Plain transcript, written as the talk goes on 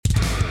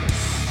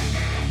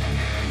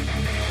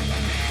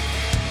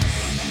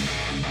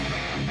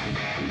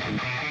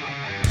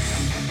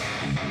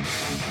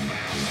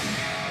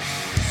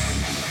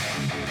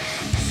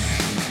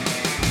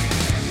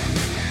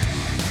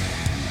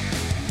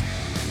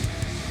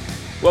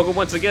Welcome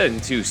once again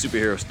to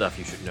Superhero Stuff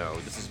You Should Know.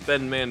 This is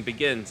Ben Man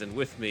Begins, and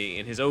with me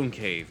in his own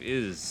cave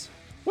is...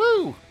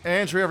 Woo!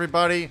 Andrew,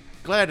 everybody.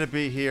 Glad to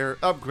be here.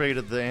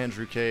 Upgraded the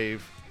Andrew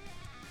cave.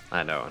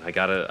 I know, and I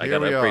gotta Here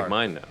we upgrade are.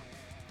 mine now.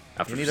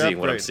 After You need seeing to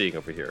what I'm upgrade. seeing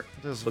over here.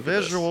 There's Look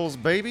at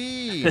visuals,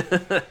 baby!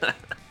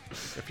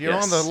 If you're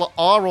Yes. on the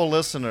oral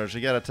listeners,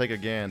 you gotta take a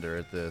gander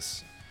at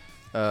this.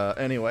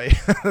 Anyway,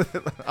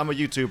 I'm a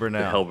YouTuber The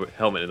now.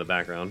 helmet in the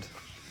background.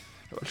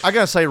 I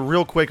gotta say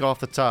real quick off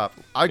the top,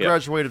 I Yep.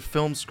 graduated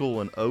film school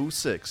in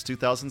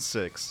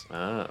 2006.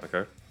 Ah,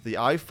 okay. The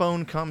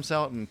iPhone comes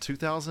out in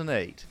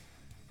 2008.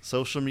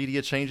 Social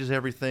media changes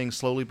everything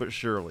slowly but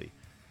surely.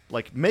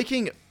 Like,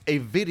 making a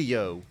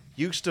video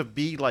used to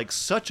be, like,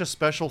 such a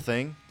special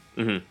thing.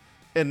 Mm-hmm.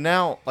 And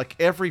now, like,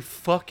 every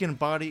fucking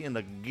body in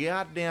the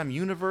goddamn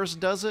universe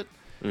does it.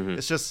 Mm-hmm.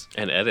 It's just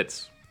And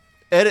edits.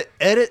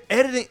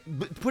 editing,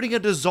 putting a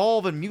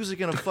dissolve in music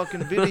in a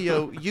fucking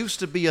video used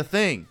to be a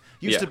thing.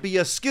 Used Yeah. to be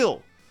a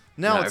skill.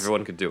 Now Not it's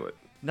everyone could do it.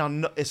 now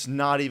no, it's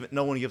not even.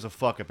 No one gives a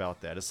fuck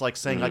about that. It's like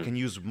saying I Mm-hmm. can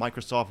use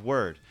Microsoft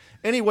Word.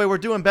 Anyway, we're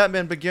doing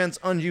Batman Begins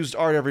unused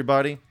art,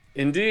 everybody.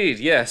 Indeed,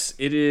 yes.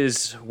 It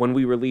is, when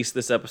we release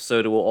this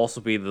episode, it will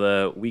also be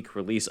the week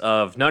release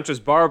of not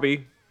just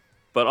Barbie,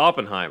 but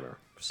Oppenheimer.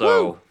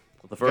 So, Woo!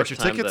 the first Got your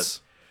time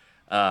tickets?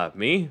 that...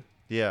 me?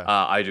 Yeah.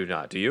 I do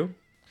not. Do you?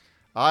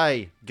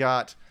 I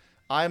got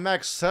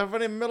IMAX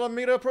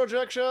 70mm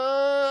projection.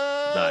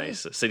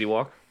 Nice. City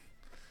Walk?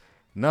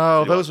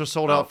 No, City Walk. those are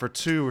sold Oh. out for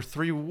 2 or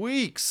 3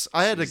 weeks.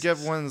 I had to get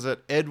Jesus. ones at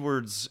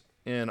Edwards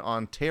in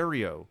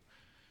Ontario.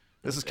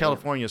 This is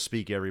California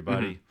speak,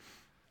 everybody.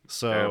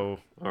 So,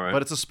 Yeah. All right.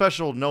 but it's a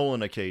special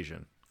Nolan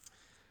occasion.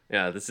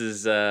 Yeah, this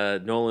is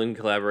Nolan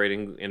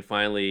collaborating and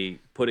finally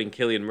putting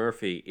Cillian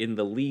Murphy in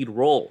the lead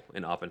role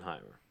in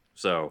Oppenheimer.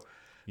 So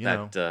You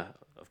that,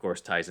 of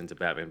course, ties into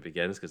Batman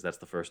Begins because that's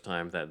the first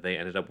time that they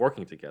ended up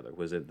working together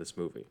was in this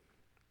movie.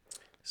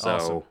 So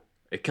Awesome.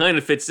 it kind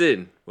of fits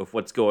in with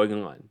what's going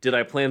on. Did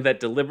I plan that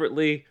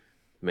deliberately?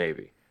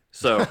 Maybe.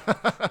 So,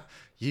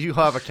 You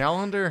have a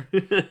calendar?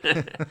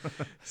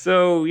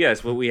 so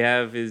yes, what we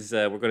have is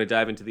we're going to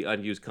dive into the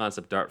unused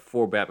concept art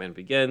for Batman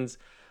Begins.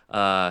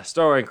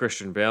 Starring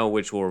Christian Bale,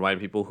 which will remind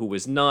people he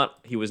was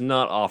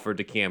not offered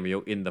to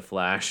cameo in The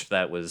Flash.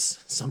 That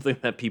was something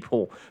that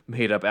people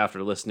made up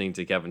after listening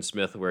to Kevin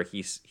Smith, where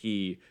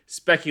he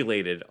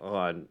speculated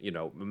on,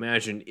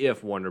 imagine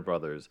if Warner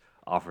Brothers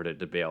offered it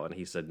to Bale, and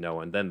he said no,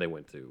 and then they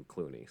went to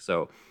Clooney.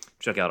 So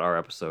check out our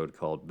episode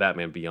called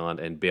Batman Beyond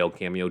and Bale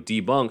Cameo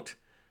Debunked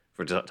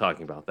for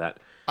talking about that.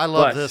 I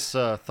love But- this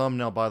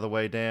thumbnail, by the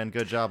way, Dan.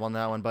 Good job on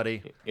that one,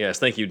 buddy. Yes,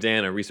 thank you,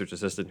 Dan, a research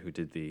assistant who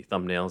did the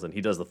thumbnails, and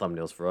he does the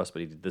thumbnails for us, but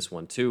he did this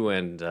one too.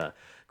 And of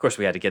course,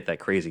 we had to get that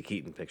crazy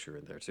Keaton picture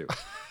in there too.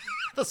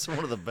 That's one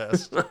of the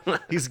best.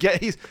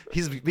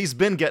 He's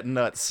been getting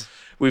nuts.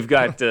 We've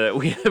got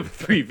we have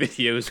 3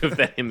 videos of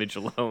that image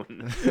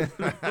alone,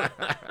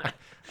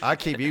 I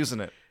keep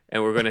using it.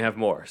 and we're going to have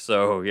more.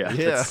 So yeah,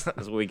 Yeah. that's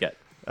what we get.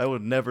 I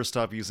would never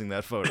stop using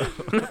that photo.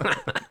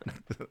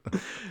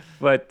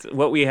 But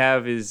what we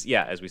have is,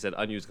 as we said,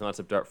 unused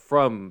concept art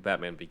from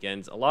Batman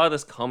Begins. A lot of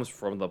this comes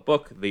from the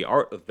book, The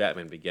Art of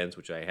Batman Begins,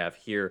 which I have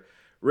here,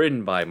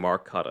 written by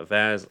Mark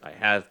Cottavaz. I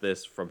have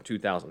this from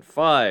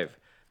 2005,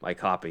 my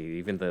copy.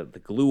 Even the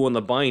glue on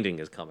the binding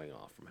is coming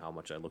off from how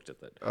much I looked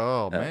at it.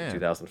 Oh, man.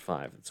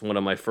 2005. It's one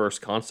of my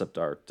first concept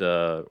art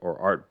or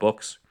art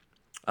books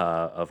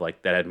of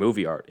like that had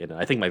movie art in it.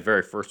 I think my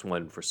very first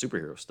one for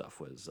superhero stuff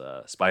was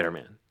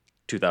Spider-Man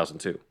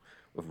 2002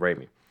 with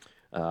Raimi.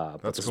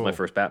 But That's this cool. is my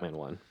first Batman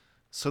one.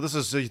 So this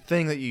is a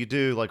thing that you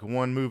do, like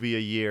one movie a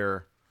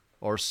year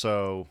or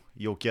so,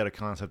 you'll get a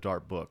concept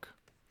art book.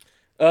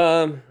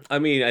 I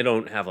mean, I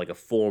don't have like a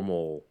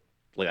formal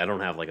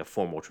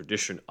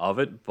tradition of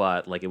it,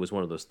 but like it was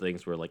one of those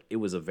things where like it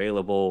was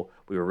available.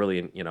 We were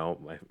really,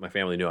 my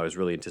family knew I was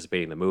really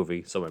anticipating the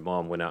movie, so my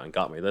mom went out and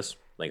got me this.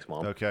 Thanks,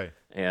 Mom. Okay.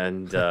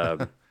 And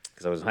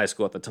because I was in high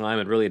school at the time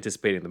and really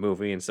anticipating the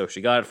movie, and so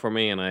she got it for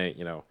me, and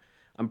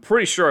I'm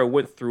pretty sure I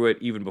went through it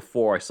even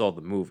before I saw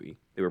the movie.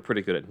 They were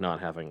pretty good at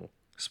not having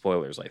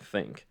spoilers, I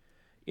think,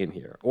 in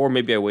here. Or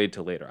maybe I waited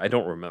till later. I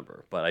don't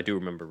remember, but I do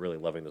remember really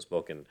loving this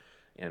book and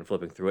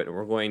flipping through it, and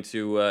we're going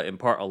to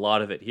impart a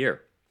lot of it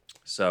here.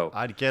 So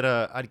I'd get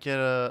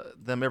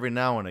them every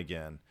now and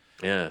again.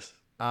 yes,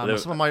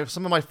 Some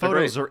of my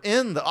photos are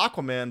in the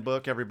Aquaman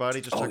book. Everybody,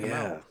 just check them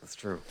out. that's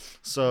true.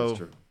 So That's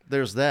true.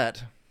 there's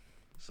that.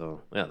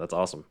 So yeah, that's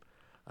awesome.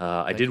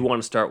 I did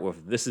want to start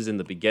with, this is in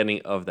the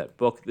beginning of that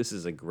book. This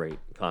is a great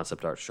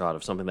concept art shot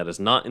of something that is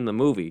not in the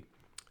movie,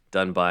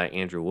 done by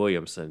Andrew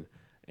Williamson.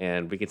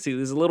 And we can see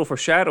there's a little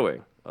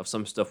foreshadowing of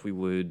some stuff we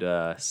would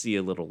see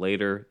a little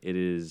later. It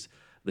is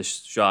the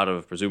shot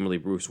of presumably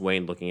Bruce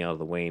Wayne looking out of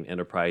the Wayne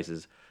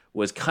Enterprises.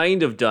 Was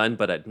kind of done,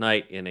 but at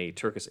night in a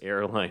Turkish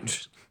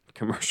Airlines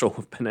commercial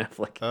with Ben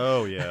Affleck.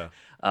 Oh yeah.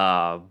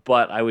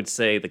 But I would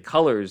say the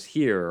colors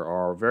here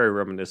are very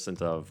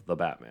reminiscent of the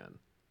Batman,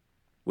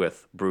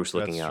 with Bruce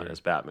looking That's out true. as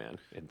Batman.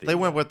 In the, They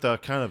went with the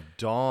kind of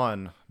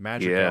dawn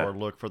magic Yeah. hour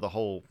look for the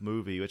whole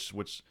movie,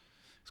 which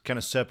kind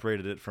of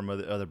separated it from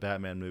other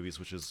Batman movies,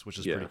 which is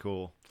Yeah. pretty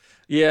cool.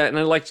 Yeah, and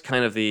I liked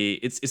kind of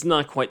it's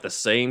not quite the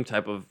same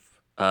type of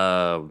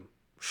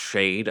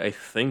shade, I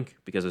think,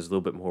 because there's a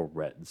little bit more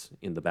reds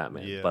in the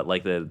Batman. Yeah. But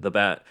like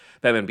the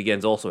Batman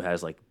Begins also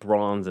has like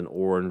bronze and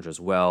orange as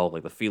well,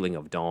 like the feeling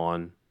of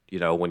dawn. You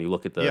know, when you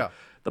look at the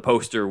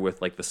poster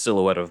with like the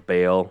silhouette of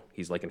Bale,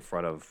 he's like in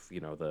front of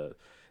the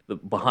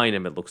behind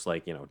him. It looks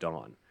like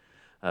dawn.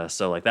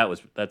 So like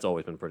that's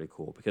always been pretty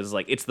cool because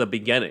like it's the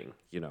beginning.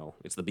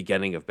 It's the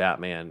beginning of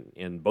Batman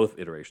in both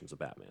iterations of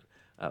Batman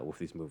with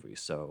these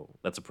movies. So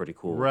that's a pretty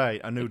cool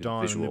Right, a new like,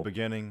 dawn, visual. a new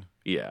beginning.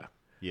 Yeah.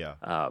 Yeah.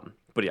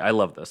 But yeah, I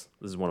love this.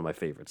 This is one of my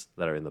favorites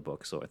that are in the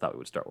book, so I thought we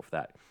would start with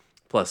that.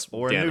 Plus,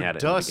 Or Dan a new had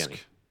it dusk. in the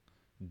beginning.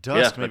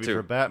 Dusk Yeah, maybe that too.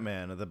 for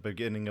Batman at the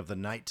beginning of the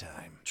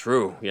nighttime.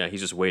 True. Yeah,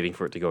 he's just waiting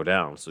for it to go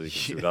down so he can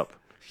suit up.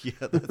 Yeah,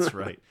 that's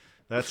right.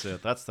 That's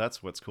it.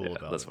 That's what's cool Yeah,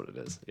 about that's it. what it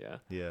is. Yeah.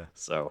 Yeah.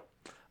 So,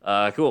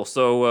 cool.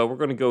 So we're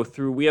going to go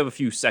through. We have a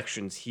few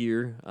sections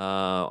here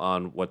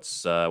on what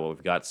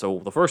we've got. So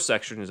the first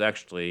section is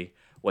actually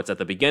what's at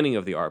the beginning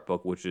of the art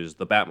book, which is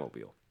the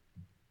Batmobile.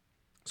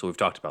 So we've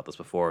talked about this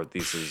before.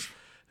 This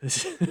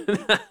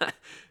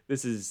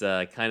is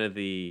kind of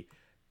the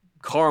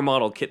car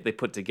model kit they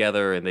put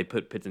together, and they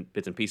put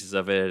bits and pieces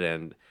of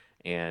it,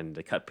 and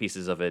they cut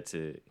pieces of it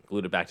to glue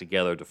it back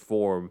together to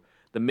form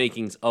the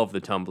makings of the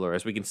Tumbler.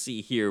 As we can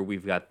see here,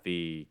 we've got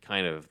the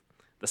kind of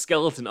the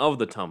skeleton of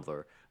the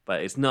Tumbler,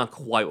 but it's not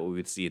quite what we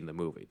would see in the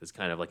movie. It's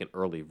kind of like an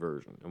early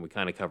version, and we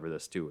kind of cover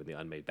this too in the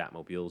Unmade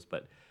Batmobiles.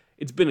 But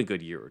it's been a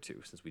good year or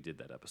two since we did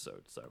that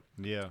episode, so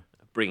Yeah.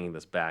 bringing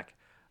this back.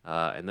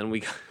 And then we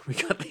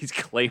got these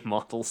clay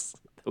models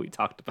that we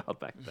talked about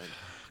back then.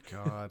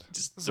 God.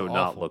 Just This is do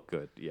not awful. look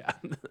good. Yeah.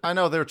 I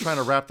know they're trying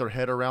to wrap their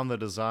head around the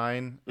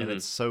design, and Mm-hmm.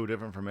 it's so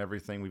different from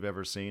everything we've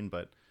ever seen,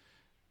 but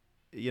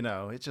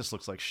it just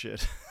looks like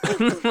shit. At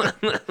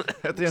the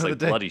It's end like of the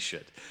day, bloody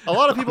shit. a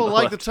lot of people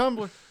like the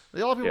Tumblr. A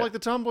lot of people Yeah. like the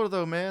Tumblr,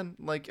 though, man.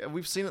 Like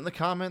we've seen it in the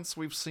comments.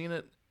 We've seen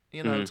it,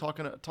 Mm-hmm.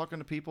 talking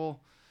to people.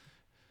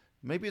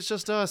 Maybe it's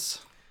just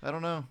us. I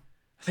don't know.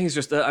 I think it's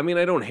just. I mean,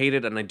 I don't hate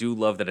it, and I do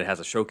love that it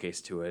has a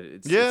showcase to it.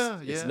 It's Yeah.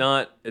 It's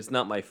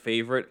not my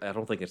favorite. I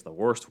don't think it's the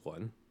worst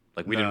one.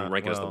 Like we Nah, didn't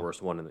rank it as the well.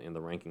 worst one in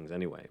the rankings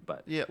anyway.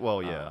 But Yeah.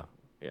 Well, yeah.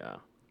 yeah.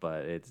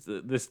 But it's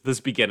this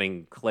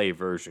beginning clay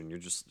version. You're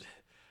just.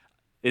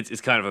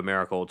 It's kind of a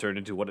miracle it turned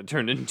into what it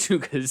turned into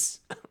because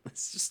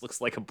this just looks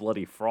like a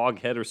bloody frog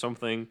head or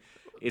something.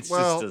 It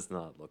Well, just does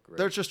not look great.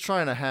 They're just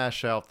trying to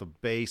hash out the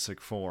basic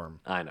form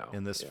I know.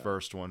 in this yeah.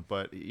 first one,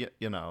 but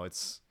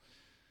it's.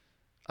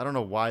 I don't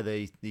know why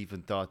they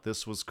even thought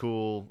this was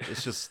cool.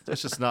 It's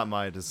just not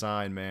my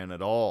design, man,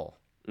 at all.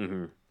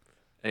 Mm-hmm.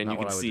 And Not you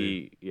what can I would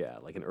see, yeah,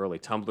 like an early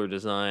Tumblr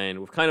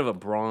design with kind of a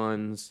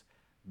bronze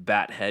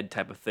bat head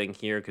type of thing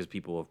here because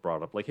people have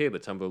brought up like, hey, the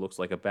Tumblr looks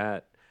like a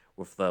bat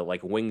with the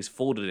like wings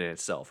folded in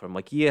itself. I'm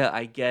like, yeah,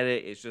 I get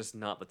it. It's just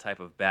not the type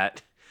of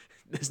bat.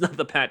 It's not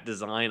the bat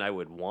design I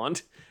would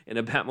want in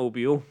a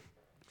Batmobile.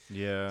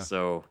 Yeah.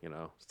 So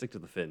stick to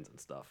the fins and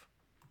stuff.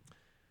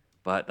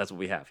 But that's what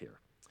we have here.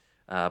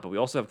 But we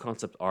also have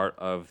concept art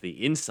of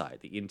the inside,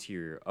 the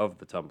interior of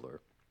the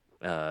Tumbler,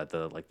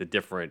 the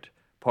different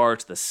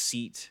parts, the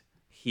seat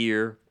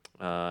here,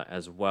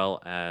 as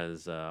well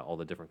as all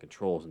the different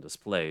controls and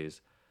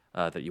displays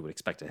that you would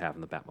expect to have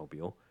in the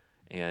Batmobile,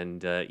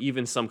 and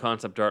even some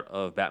concept art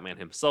of Batman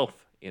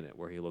himself in it,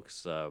 where he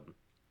looks.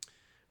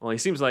 He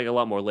seems like a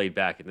lot more laid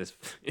back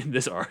in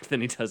this art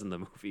than he does in the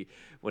movie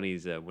when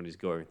he's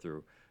going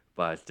through.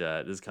 But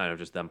this is kind of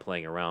just them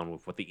playing around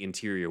with what the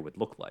interior would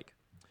look like.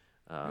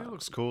 It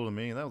looks cool to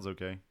me. That was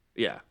okay.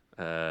 Yeah,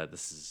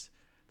 this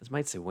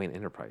might say Wayne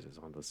Enterprises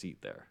on the seat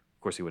there.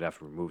 Of course, he would have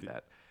to remove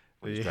that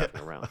when he's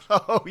driving around.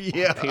 Oh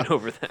yeah. Paint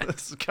over that.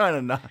 It's kind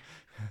of not.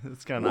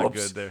 It's kind of not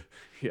Whoops. good there.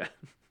 Yeah.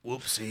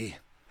 Whoopsie.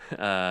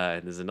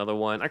 And there's another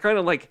one. I kind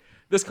of like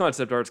this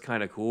concept art's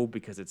kind of cool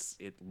because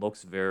it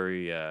looks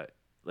very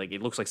like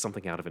it looks like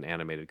something out of an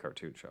animated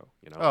cartoon show.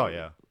 Oh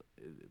yeah.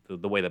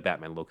 The way that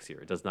Batman looks here,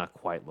 it does not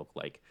quite look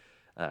like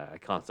a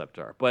concept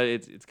art, but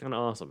it's kind of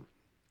awesome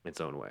in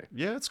its own way.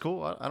 Yeah, it's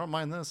cool. I don't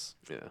mind this.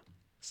 Yeah.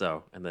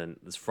 So, and then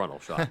this frontal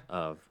shot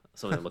of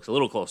something that looks a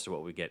little close to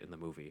what we get in the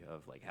movie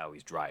of like how he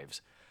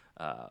drives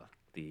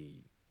the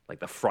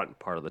front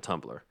part of the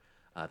Tumbler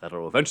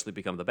that'll eventually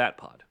become the Bat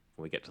Pod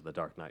when we get to the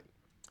Dark Knight.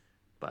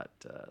 But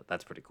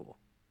that's pretty cool.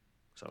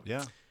 So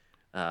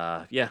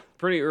yeah,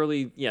 pretty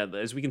early. Yeah,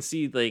 as we can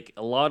see, like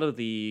a lot of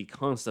the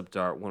concept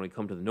art when we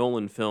come to the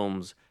Nolan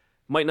films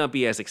might not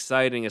be as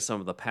exciting as some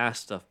of the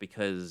past stuff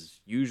because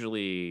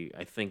usually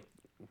I think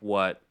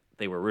what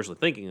they were originally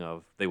thinking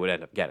of they would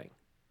end up getting.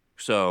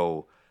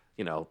 So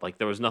like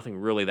there was nothing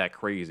really that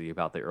crazy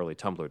about the early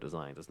Tumblr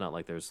designs. It's not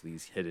like there's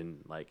these hidden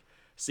like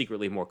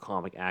secretly more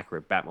comic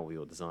accurate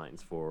Batmobile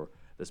designs for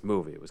this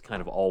movie. It was kind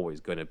of always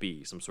going to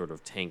be some sort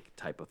of tank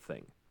type of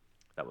thing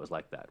that was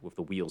like that with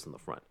the wheels in the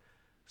front.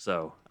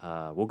 So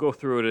we'll go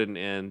through it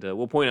and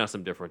we'll point out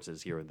some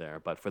differences here and there.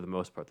 But for the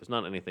most part, there's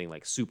not anything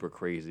like super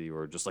crazy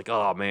or just like,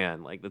 oh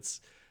man, like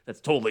that's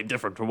totally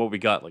different from what we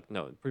got. Like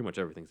no, pretty much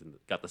everything's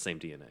got the same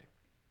DNA.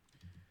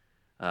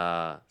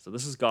 So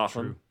this is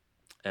Gotham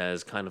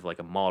as kind of like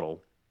a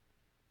model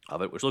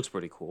of it, which looks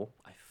pretty cool.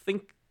 I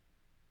think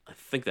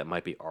that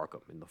might be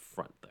Arkham in the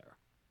front there.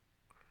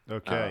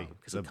 Okay.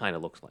 Because it kind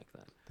of looks like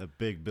that. The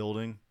big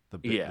building,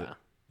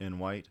 in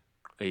white.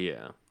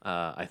 Yeah,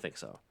 I think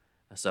so.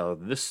 So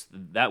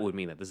that would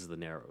mean that this is the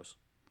Narrows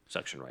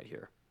section right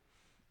here.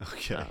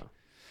 Okay.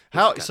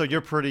 So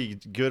you're pretty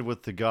good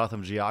with the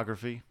Gotham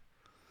geography?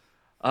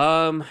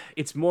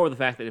 It's more the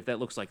fact that if that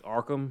looks like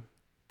Arkham,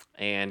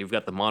 and you've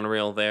got the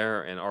monorail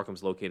there, and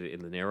Arkham's located in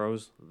the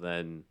Narrows,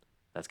 then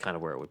that's kind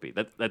of where it would be.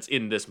 That's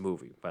in this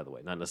movie, by the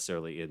way, not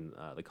necessarily in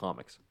the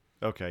comics.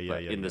 Okay, yeah,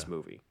 in this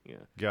movie, yeah.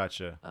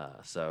 Gotcha.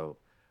 So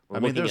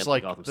there's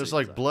like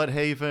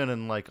Bloodhaven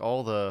and like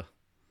all the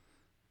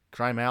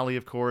Crime Alley,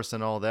 of course,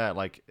 and all that.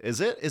 Like, is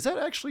that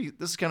actually?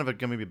 This is kind of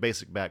going to be a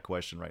basic back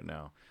question right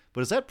now.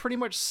 But is that pretty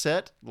much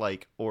set,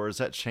 like, or is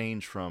that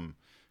change from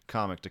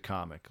comic to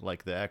comic,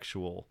 like the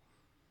actual?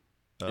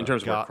 In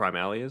terms of what Crime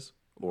Alley is?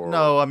 Or...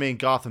 No, I mean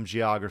Gotham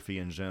geography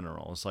in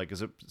general. It's like,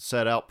 is it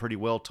set out pretty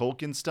well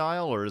Tolkien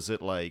style, or is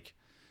it like?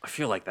 I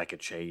feel like that could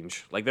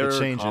change. Like there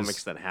are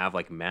comics that have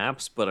like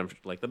maps, but I'm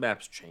like the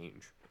maps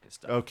change and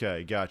stuff.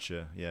 Okay,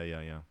 gotcha.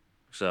 Yeah.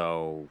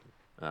 So,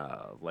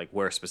 like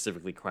where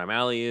specifically Crime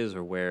Alley is,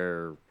 or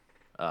where,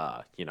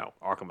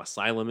 Arkham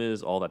Asylum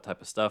is, all that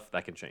type of stuff,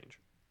 that can change.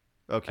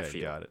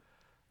 Okay, got it.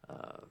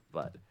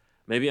 But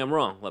maybe I'm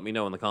wrong. Let me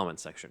know in the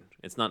comments section.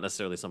 It's not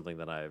necessarily something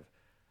that I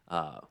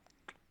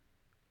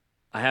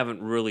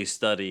haven't really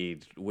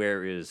studied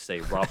where is, say,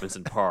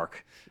 Robinson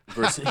Park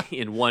versus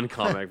in one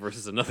comic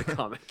versus another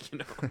comic,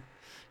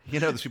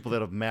 There's people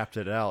that have mapped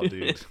it out,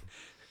 dude.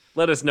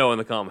 Let us know in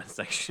the comments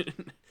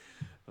section.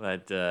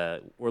 But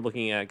we're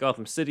looking at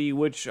Gotham City,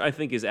 which I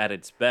think is at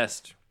its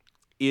best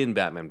in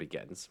Batman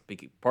Begins,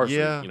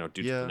 partially, due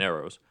to the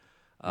Narrows.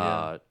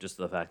 Just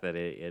the fact that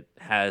it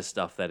has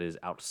stuff that is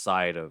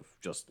outside of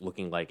just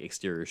looking like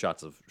exterior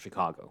shots of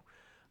Chicago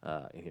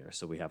in here.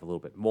 So we have a little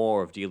bit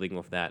more of dealing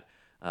with that.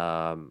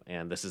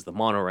 And this is the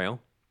monorail,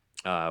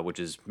 which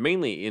is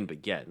mainly in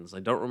Begins. I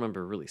don't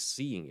remember really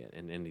seeing it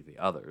in any of the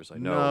others. I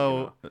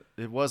know. No,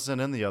 it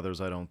wasn't in the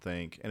others, I don't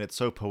think. And it's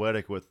so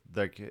poetic with,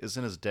 like,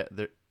 isn't his dad...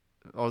 they're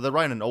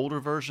writing an older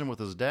version with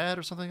his dad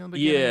or something in the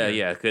beginning?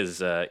 Yeah,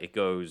 because it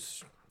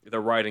goes... They're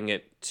writing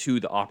it to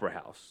the Opera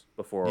House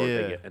before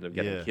they end up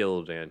getting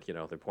killed, and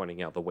they're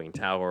pointing out the Wayne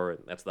Tower, and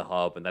that's the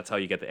hub, and that's how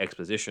you get the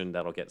exposition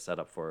that'll get set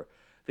up for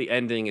the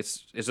ending. It's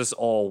just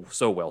all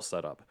so well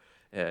set up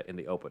in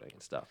the opening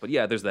and stuff. But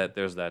yeah, there's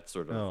that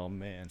sort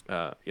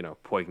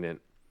of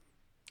poignant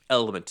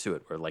element to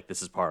it, where like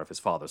this is part of his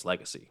father's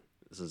legacy.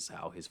 This is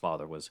how his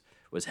father was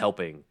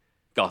helping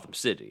Gotham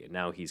City, and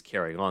now he's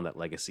carrying on that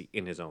legacy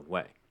in his own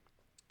way.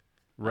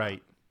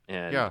 Right.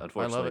 And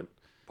unfortunately,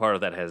 part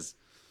of that has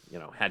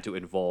had to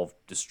involve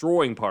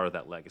destroying part of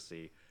that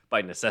legacy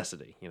by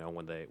necessity.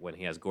 When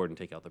he has Gordon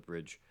take out the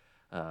bridge,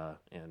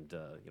 and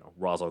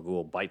Ra's al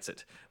Ghul bites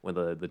it when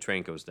the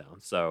train goes down.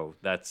 So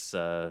that's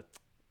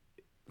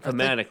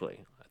thematically,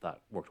 I thought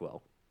worked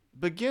well.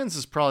 Begins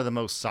is probably the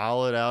most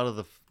solid out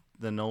of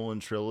the Nolan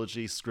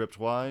trilogy, script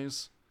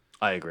wise.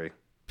 I agree.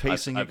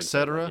 Pacing,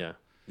 etc.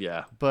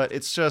 Yeah. But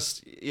it's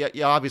just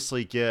you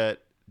obviously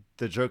get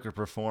the Joker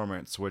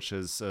performance, which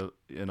is of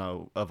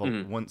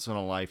a once in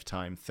a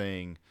lifetime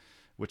thing,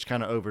 which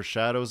kind of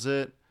overshadows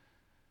it.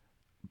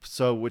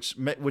 So which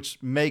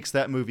makes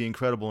that movie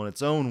incredible in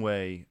its own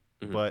way,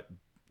 but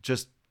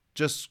just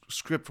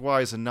script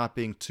wise and not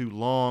being too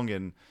long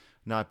and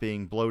not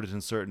being bloated in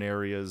certain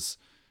areas.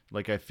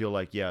 Like I feel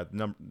like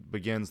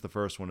Begins, the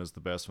first one, is the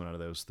best one out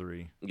of those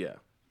three.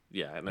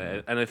 Yeah,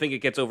 and I think it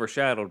gets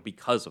overshadowed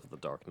because of the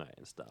Dark Knight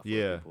and stuff.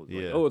 Yeah.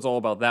 Like, oh, it's all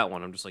about that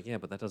one. I'm just like, yeah,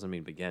 but that doesn't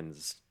mean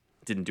Begins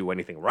didn't do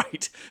anything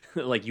right.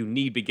 Like, you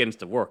need Begins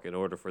to work in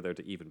order for there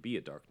to even be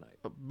a Dark Knight.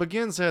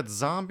 Begins had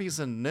zombies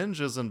and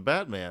ninjas and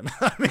Batman.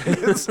 I mean,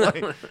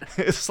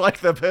 it's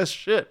like the best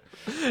shit.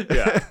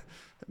 Yeah.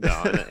 No,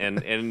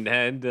 and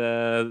had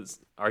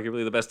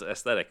arguably the best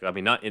aesthetic. I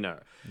mean, not in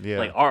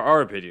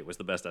our opinion was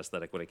the best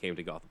aesthetic when it came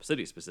to Gotham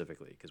City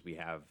specifically, because we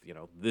have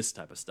this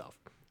type of stuff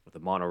with the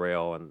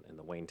monorail and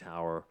the Wayne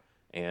Tower,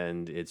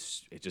 and it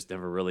just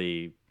never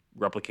really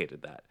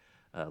replicated that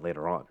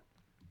later on.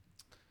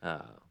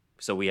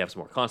 So we have some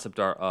more concept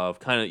art of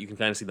you can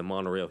kind of see the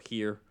monorail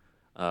here.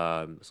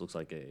 This looks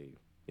like a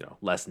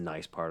less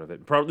nice part of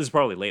it. This is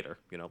probably later.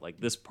 Like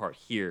this part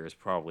here is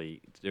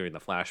probably during the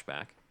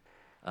flashback.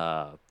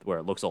 Where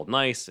it looks all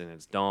nice and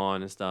it's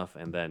dawn and stuff,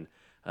 and then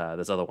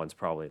this other one's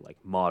probably like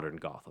modern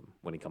Gotham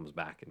when he comes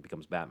back and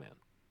becomes Batman.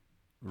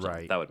 So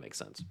right. That would make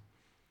sense.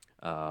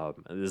 This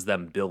is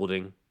them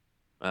building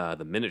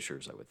the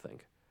miniatures, I would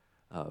think,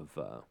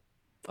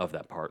 of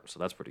that part. So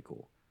that's pretty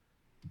cool.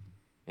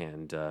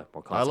 And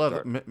more concept I love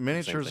art. it.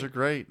 Miniatures are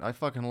great. I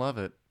fucking love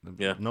it.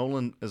 Yeah.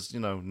 Nolan is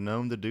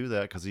known to do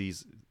that because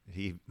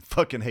he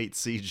fucking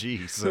hates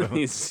CG. So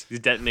he's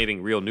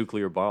detonating real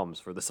nuclear bombs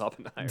for this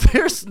Oppenheimer.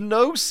 There's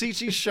no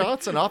CG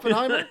shots in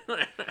Oppenheimer.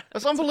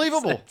 That's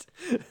unbelievable.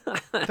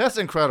 That's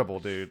incredible,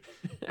 dude.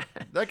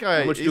 that guy,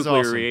 How much he's nuclear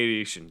awesome.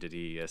 radiation did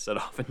he set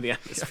off in the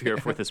atmosphere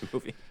for this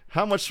movie?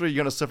 How much are you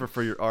gonna suffer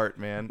for your art,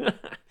 man?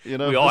 You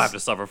know, We all have to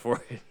suffer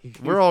for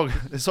it. We're all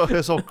this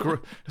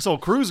whole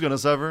crew's gonna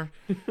suffer.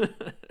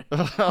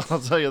 I'll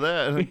tell you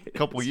that. A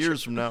couple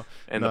years from now,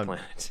 And No, the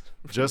planet.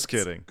 Just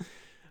kidding.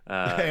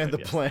 And the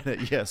yes.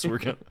 planet. Yes, we're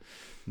gonna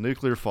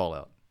nuclear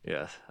fallout.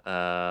 Yeah.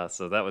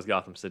 So that was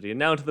Gotham City, and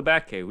now into the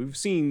Batcave. We've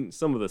seen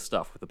some of the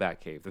stuff with the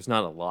Batcave. There's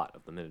not a lot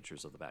of the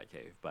miniatures of the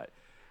Batcave, but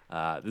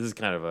this is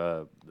kind of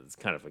a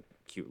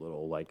cute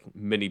little like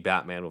mini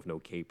Batman with no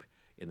cape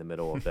in the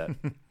middle of that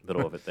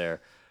middle of it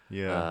there.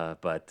 Yeah.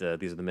 But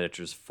these are the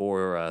miniatures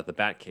for the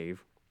Batcave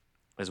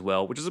as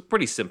well, which is a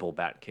pretty simple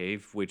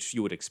Batcave, which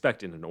you would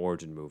expect in an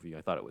origin movie.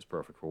 I thought it was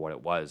perfect for what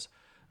it was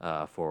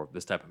for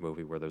this type of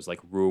movie, where there's like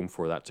room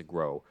for that to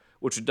grow,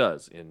 which it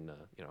does in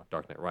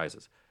Dark Knight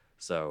Rises.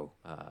 So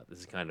this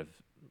is kind of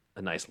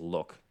a nice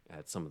look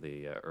at some of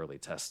the early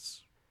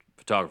tests,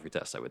 photography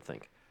tests, I would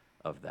think,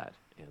 of that.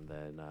 And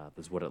then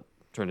this is what it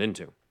turned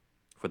into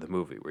for the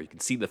movie, where you can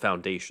see the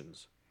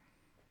foundations,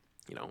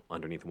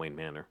 underneath Wayne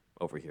Manor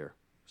over here.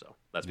 So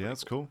that's pretty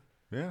That's cool.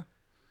 Yeah.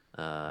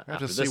 I have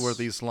after to see where this-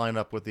 these line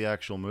up with the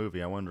actual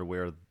movie. I wonder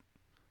where,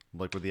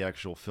 like with the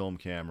actual film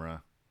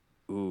camera,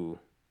 Ooh,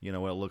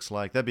 what it looks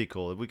like. That'd be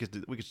cool. We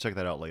could check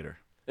that out later.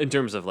 in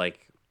terms of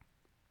like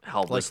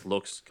how this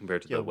looks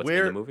compared to what's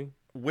in the movie.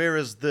 Where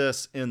is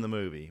this in the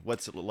movie?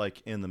 What's it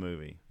like in the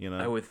movie?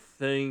 I would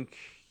think,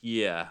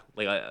 yeah,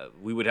 like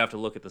we would have to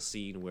look at the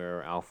scene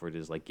where Alfred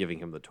is like giving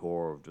him the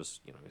tour of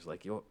just, he's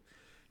like,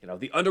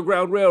 the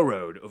Underground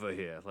Railroad over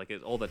here, like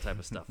all that type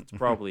of stuff. It's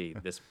probably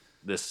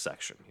this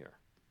section here,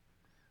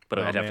 but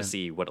I'd have to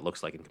see what it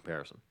looks like in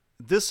comparison.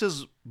 This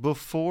is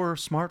before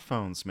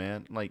smartphones,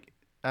 man. Like,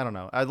 I don't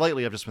know. I've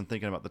just been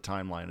thinking about the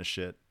timeline of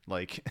shit.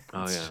 Like,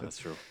 Oh yeah, that's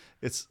true.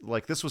 it's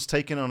like this was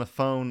taken on a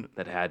phone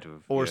That had to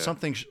have, or yeah.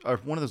 something, or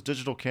one of those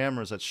digital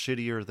cameras that's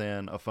shittier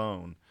than a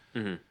phone,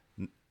 and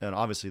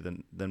obviously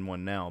than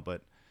one now.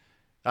 But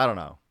I don't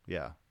know.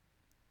 Yeah.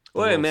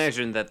 Well, I little-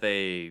 imagine that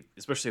they,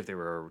 especially if they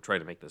were trying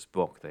to make this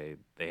book, they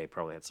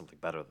probably had something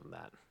better than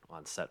that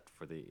on set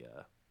for the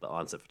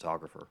on-set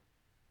photographer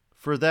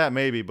For that,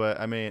 maybe, but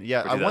I mean,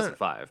 yeah, for I wonder.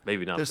 2005.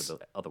 Maybe not there's- for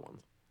the other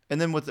ones. And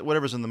then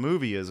whatever's in the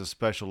movie is a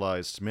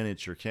specialized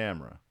miniature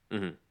camera,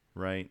 Mm-hmm.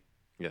 right?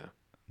 Yeah.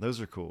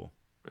 Those are cool.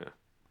 Yeah.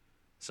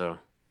 So,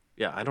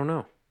 yeah, I don't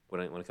know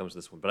when it comes to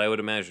this one, but I would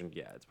imagine,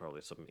 yeah, it's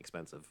probably some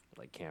expensive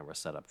like camera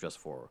setup just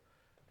for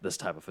this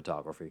type of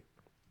photography.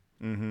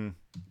 Mm-hmm.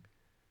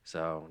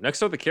 So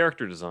next up, the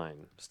character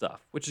design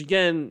stuff, which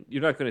again,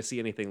 you're not going to see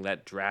anything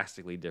that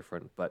drastically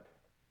different, but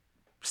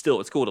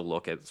still, it's cool to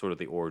look at sort of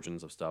the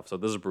origins of stuff. So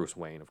this is Bruce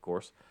Wayne, of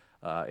course,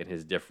 in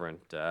his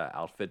different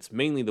outfits,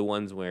 mainly the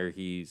ones where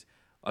he's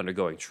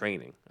undergoing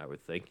training, I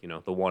would think.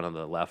 The one on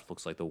the left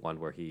looks like the one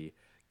where he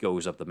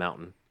goes up the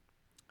mountain.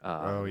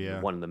 Oh, yeah.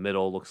 The one in the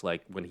middle looks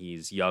like when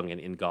he's young and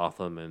in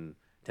Gotham and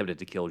tempted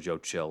to kill Joe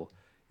Chill.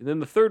 And then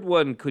the third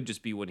one could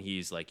just be when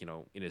he's like,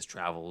 in his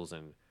travels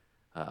and,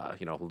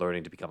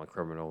 learning to become a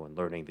criminal and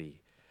learning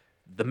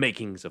the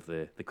makings of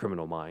the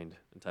criminal mind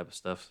and type of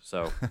stuff.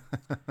 So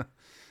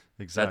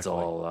Exactly.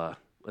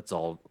 that's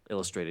all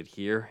illustrated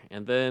here.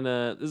 And then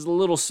this is a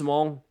little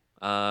small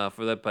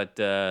for that,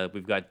 but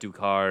we've got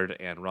Ducard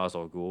and Ra's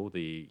al Ghul,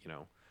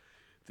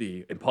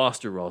 the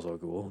imposter Ra's al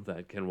Ghul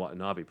that Ken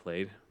Watanabe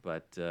played.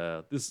 But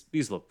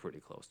these look pretty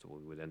close to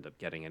what we would end up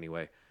getting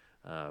anyway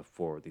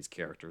for these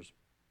characters.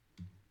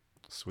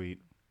 Sweet.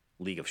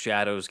 League of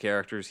Shadows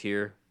characters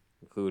here,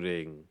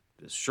 including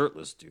this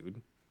shirtless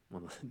dude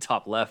on the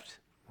top left,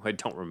 who I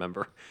don't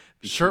remember.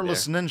 being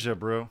Shirtless there. ninja,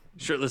 bro.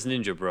 Shirtless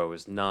Ninja Bro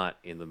is not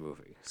in the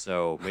movie,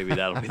 so maybe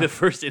that'll be the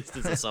first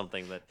instance of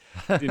something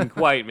that didn't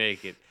quite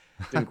make it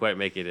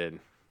in.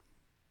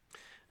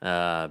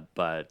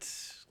 But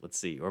let's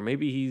see, or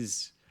maybe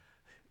he's.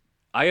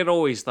 I had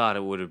always thought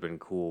it would have been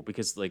cool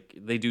because like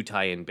they do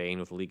tie in Bane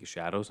with the League of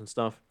Shadows and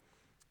stuff.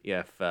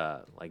 If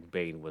like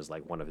Bane was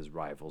like one of his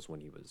rivals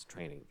when he was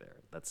training there,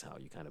 that's how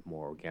you kind of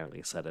more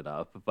organically set it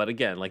up. But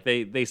again, like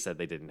they said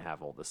they didn't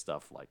have all this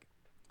stuff like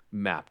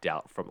mapped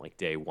out from like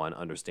day one.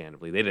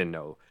 Understandably, they didn't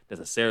know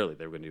necessarily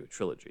they were going to do a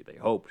trilogy. They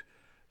hoped,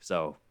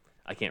 so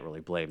I can't really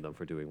blame them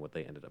for doing what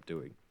they ended up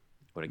doing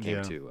when it came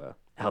Yeah. to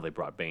how they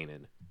brought Bane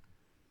in.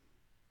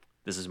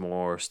 This is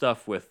more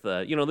stuff with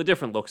the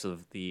different looks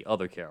of the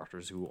other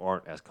characters who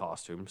aren't as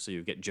costumed. So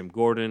you get Jim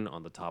Gordon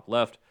on the top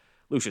left,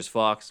 Lucius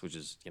Fox, which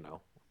is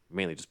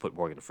mainly just put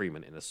Morgan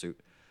Freeman in a suit.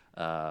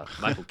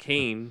 Michael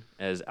Caine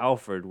as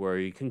Alfred, where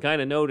you can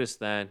kind of notice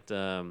that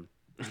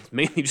it's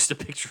mainly just a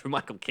picture of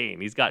Michael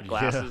Caine. He's got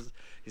glasses.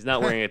 He's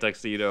not wearing a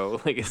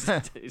tuxedo. Like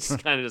it's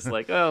kind of just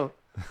like, oh,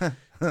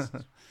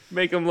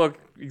 make him look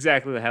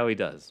exactly how he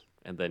does.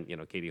 And then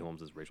Katie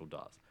Holmes is Rachel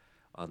Dawes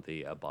on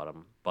the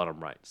bottom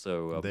right.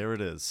 So There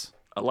it is.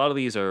 a lot of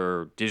these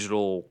are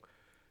digital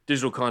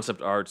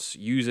concept arts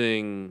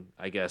using,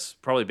 I guess,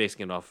 probably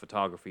basing it off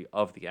photography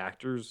of the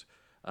actors,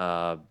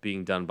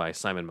 being done by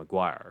Simon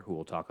Maguire, who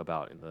we'll talk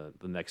about in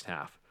the next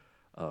half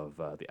of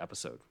the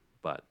episode.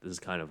 But this is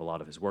kind of a lot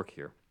of his work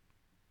here.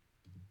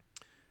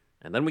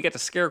 And then we get to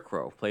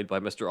Scarecrow, played by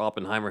Mr.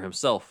 Oppenheimer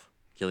himself,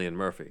 Cillian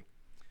Murphy.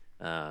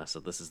 So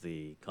this is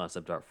the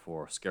concept art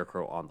for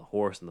Scarecrow on the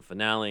horse in the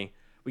finale.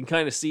 We can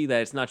kind of see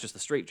that it's not just the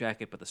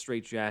straitjacket, but the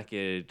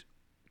straitjacket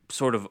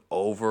sort of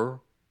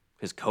over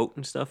his coat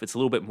and stuff. It's a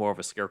little bit more of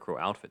a Scarecrow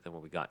outfit than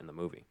what we got in the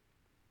movie.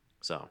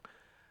 So,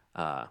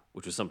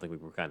 which was something we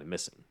were kind of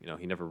missing. You know,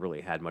 he never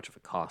really had much of a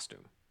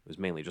costume. It was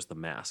mainly just the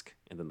mask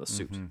and then the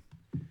suit.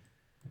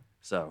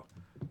 So,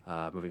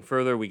 moving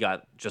further, we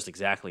got just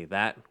exactly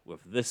that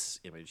with this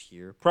image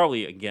here.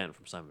 Probably, again,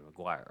 from Simon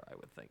Maguire, I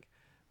would think.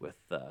 With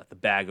the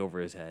bag over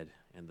his head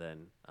and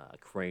then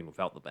Crane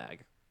without the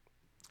bag.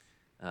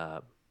 He's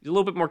a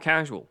little bit more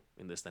casual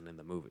in this than in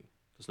the movie.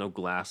 There's no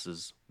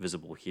glasses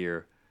visible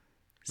here.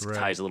 His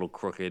tie's a little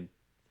crooked.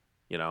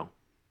 You know,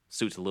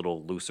 suit's a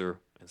little looser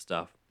and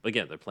stuff. But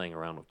again, they're playing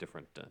around with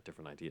different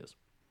ideas.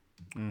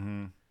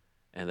 Mm-hmm.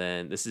 And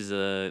then this is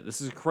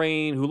a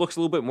Crane who looks a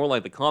little bit more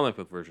like the comic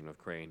book version of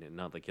Crane and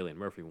not the Cillian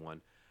Murphy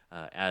one,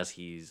 as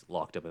he's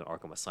locked up in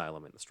Arkham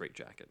Asylum in the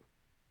straitjacket.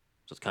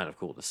 So it's kind of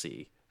cool to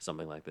see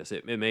something like this.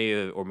 It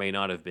may or may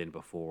not have been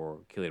before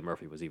Cillian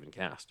Murphy was even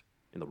cast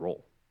in the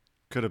role.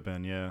 Could have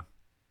been, yeah.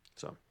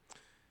 So,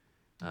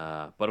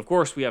 but of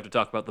course we have to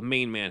talk about the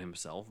main man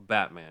himself,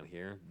 Batman.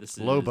 Here, this is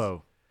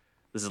Lobo.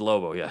 This is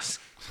Lobo. Yes,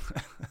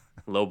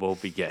 Lobo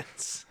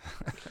begins.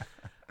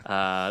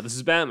 This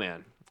is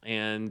Batman,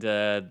 and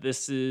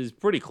this is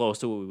pretty close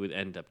to what we would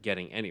end up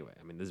getting anyway.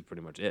 I mean, this is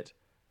pretty much it.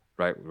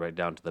 Right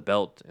down to the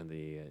belt and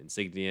the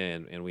insignia,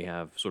 and we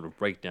have sort of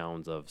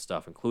breakdowns of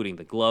stuff, including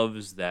the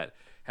gloves that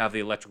have the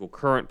electrical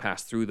current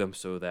pass through them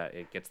so that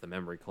it gets the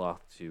memory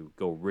cloth to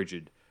go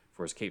rigid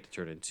for his cape to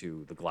turn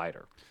into the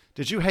glider.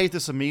 Did you hate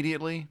this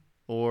immediately,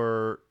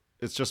 or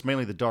it's just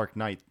mainly the Dark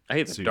Knight I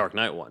hate suit? the Dark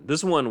Knight one.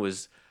 This one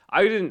was...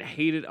 I didn't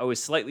hate it. I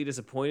was slightly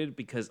disappointed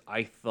because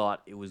I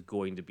thought it was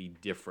going to be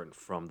different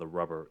from the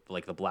rubber,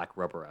 like the black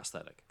rubber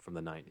aesthetic from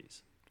the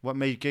 90s. What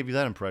gave you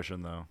that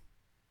impression, though?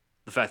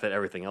 The fact that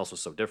everything else was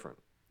so different.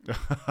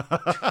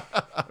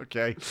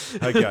 Okay,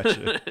 I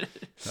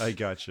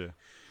got you.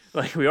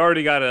 Like, we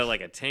already got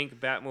a tank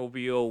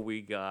Batmobile.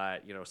 We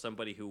got,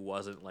 somebody who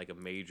wasn't like a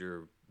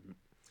major,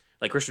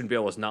 like Christian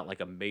Bale was not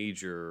like a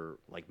major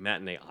like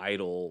matinee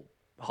idol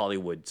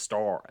Hollywood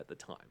star at the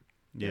time.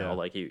 You know,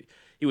 like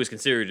he was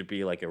considered to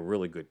be like a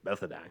really good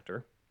method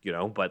actor,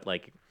 but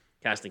like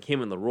casting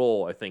him in the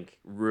role, I think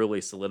really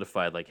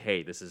solidified like,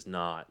 hey, this is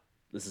not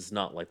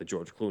like the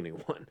George Clooney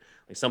one.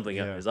 Like something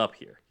is up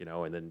here,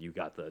 and then you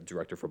got the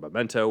director for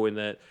Memento in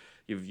that.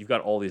 You've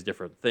got all these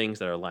different things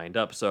that are lined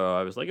up. So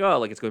I was like, oh,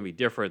 like it's going to be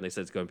different. They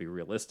said it's going to be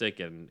realistic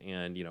and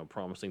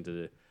promising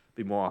to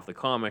be more off the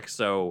comics.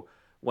 So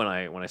when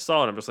I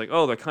saw it, I'm just like,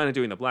 oh, they're kind of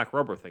doing the black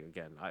rubber thing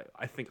again.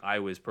 I think I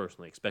was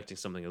personally expecting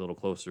something a little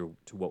closer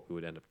to what we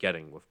would end up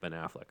getting with Ben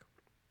Affleck,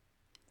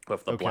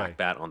 with the black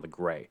bat on the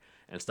gray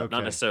and stuff.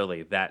 Not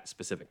necessarily that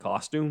specific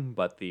costume,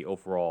 but the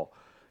overall,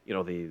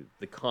 the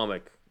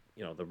comic,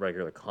 the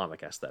regular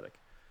comic aesthetic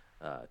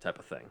type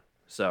of thing.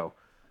 So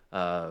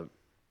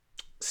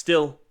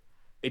still,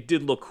 it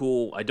did look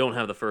cool. I don't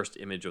have the first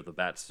image of the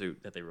bat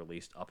suit that they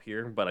released up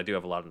here, but I do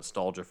have a lot of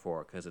nostalgia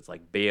for it because it's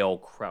like Bale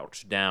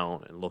crouched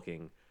down and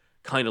looking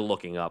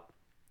up.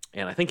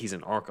 And I think he's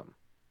in Arkham.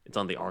 It's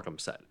on the Arkham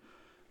set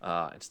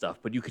and stuff.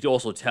 But you could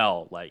also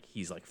tell like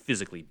he's like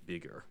physically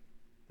bigger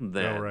than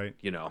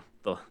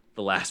the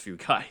last few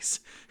guys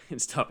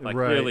and stuff. Like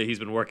clearly he's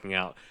been working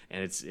out,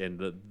 and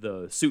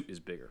the suit is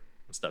bigger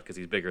and stuff because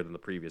he's bigger than the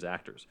previous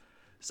actors.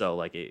 So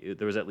like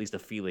there was at least a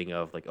feeling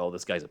of like, oh,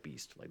 this guy's a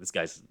beast. Like this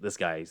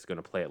guy's going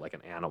to play it like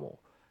an animal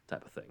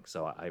type of thing.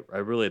 So I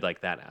really like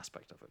that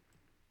aspect of it.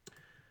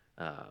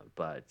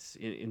 But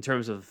in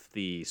terms of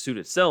the suit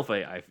itself,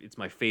 it's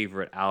my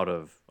favorite out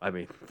of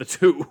the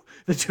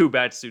two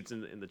bat suits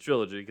in the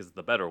trilogy because it's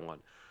the better one.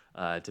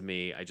 To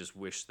me, I just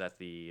wish that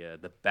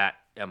the bat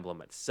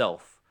emblem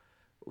itself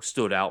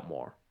stood out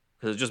more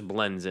because it just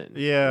blends in.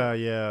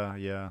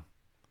 Yeah.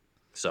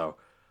 So.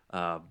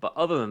 But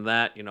other than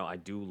that, I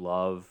do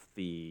love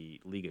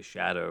the League of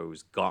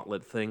Shadows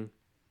gauntlet thing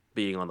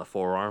being on the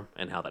forearm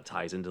and how that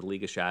ties into the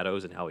League of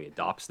Shadows and how he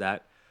adopts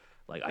that.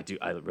 Like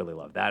I really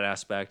love that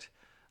aspect.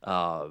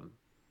 I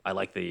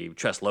like the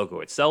chest logo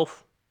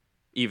itself,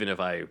 even if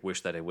I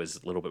wish that it was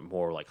a little bit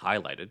more like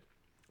highlighted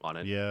on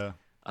it. Yeah.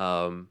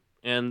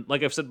 And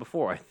like I've said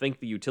before, I think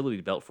the utility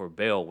belt for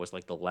Bale was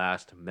like the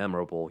last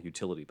memorable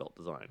utility belt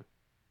design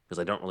because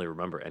I don't really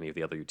remember any of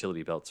the other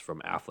utility belts from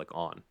Affleck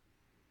on.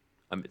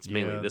 It's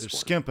mainly this one. They're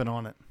skimping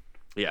on it.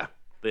 Yeah.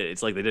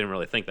 It's like they didn't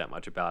really think that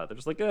much about it. They're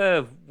just like,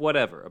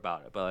 whatever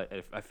about it. But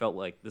I felt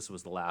like this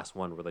was the last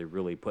one where they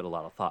really put a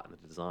lot of thought in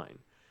the design.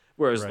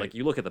 Whereas, like,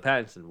 you look at the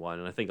Pattinson one,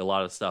 and I think a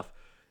lot of stuff,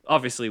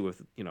 obviously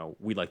with,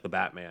 we like the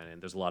Batman, and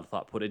there's a lot of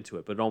thought put into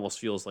it, but it almost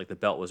feels like the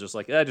belt was just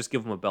like, just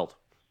give him a belt.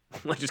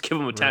 Like, just give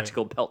him a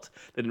tactical belt.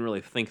 They didn't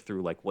really think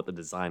through, like, what the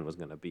design was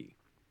going to be.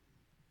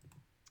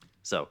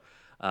 So,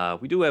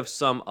 we do have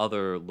some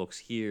other looks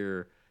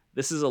here.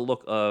 This is a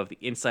look of the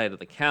inside of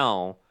the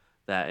cowl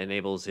that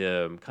enables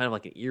him kind of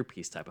like an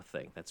earpiece type of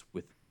thing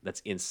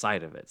that's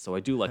inside of it. So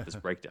I do like this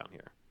breakdown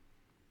here.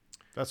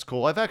 That's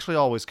cool. I've actually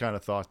always kind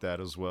of thought that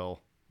as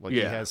well. Like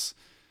he Yeah. has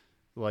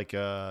like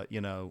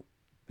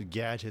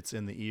gadgets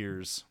in the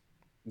ears,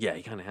 Yeah,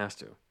 he kind of has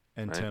to, right?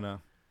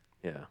 antenna.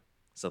 Yeah.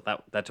 So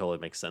that totally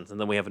makes sense. And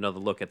then we have another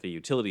look at the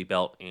utility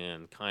belt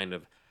and kind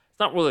of it's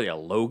not really a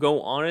logo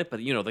on it, but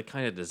the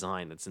kind of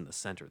design that's in the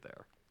center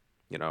there.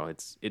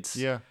 It's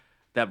Yeah.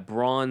 that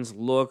bronze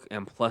look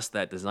and plus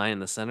that design in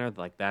the center,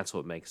 like that's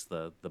what makes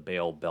the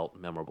Bale belt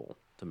memorable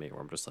to me.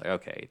 Where I'm just like,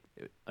 okay,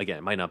 again,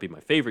 it might not be my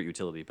favorite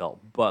utility belt,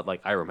 but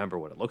like I remember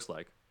what it looks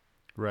like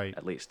Right.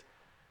 at least.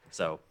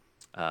 So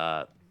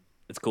uh,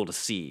 it's cool to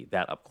see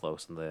that up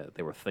close, and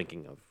they were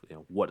thinking of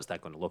what is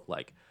that going to look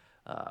like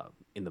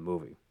in the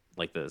movie,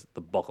 like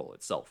the buckle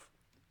itself.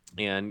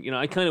 And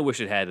I kind of wish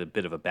it had a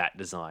bit of a bat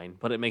design,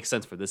 but it makes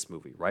sense for this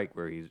movie, right?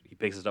 Where he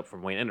picks it up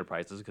from Wayne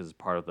Enterprises because it's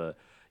part of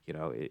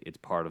it's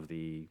part of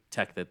the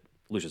tech that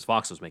Lucius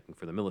Fox was making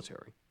for the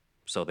military,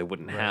 so they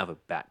wouldn't have a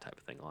bat type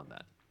of thing on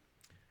that.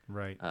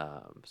 Right.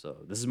 So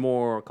this is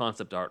more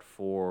concept art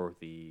for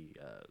the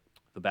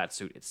bat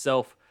suit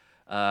itself.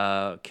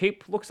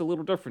 Cape looks a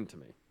little different to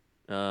me.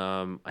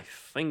 I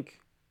think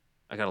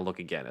I gotta look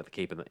again at the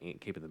cape in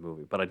the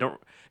movie, but I don't.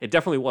 It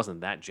definitely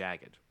wasn't that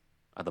jagged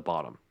at the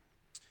bottom,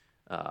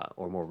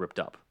 or more ripped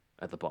up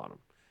at the bottom.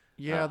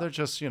 Yeah, they're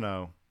just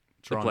drawing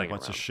a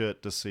bunch of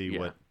shit to see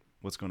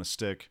what's going to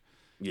stick.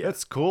 Yeah,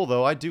 That's cool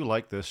though. I do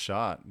like this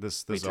shot.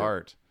 This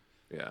art.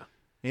 Yeah,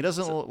 He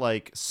doesn't look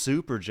like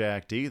super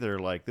jacked either.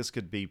 Like this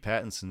could be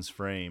Pattinson's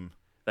frame.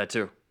 that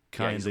too.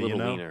 Kinda, he's a little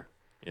leaner.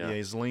 Yeah,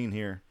 he's lean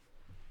here.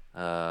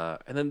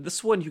 And then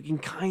this one you can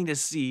kind of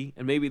see,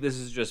 and maybe this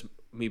is just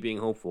me being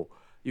hopeful.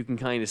 You can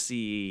kind of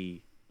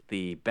see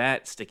the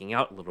bat sticking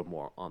out a little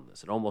more on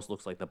this. It almost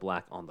looks like the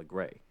black on the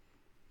gray.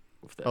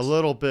 With this. A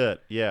little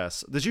bit,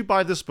 yes. Did you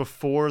buy this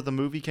before the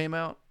movie came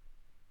out?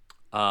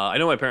 I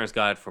know my parents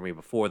got it for me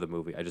before the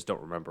movie. I just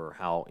don't remember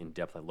how in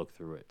depth I looked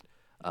through it.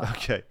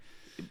 Okay.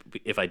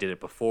 If I did it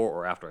before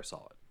or after I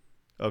saw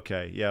it.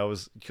 Okay, yeah, it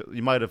was.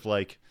 You might have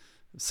like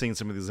seen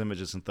some of these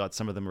images and thought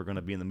some of them were going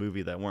to be in the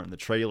movie that weren't in the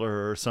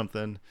trailer or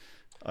something.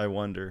 I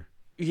wonder.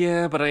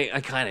 Yeah, but I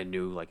kind of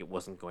knew like it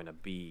wasn't going to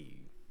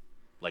be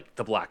like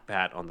the black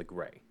bat on the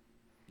gray.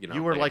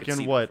 You were like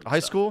in what, high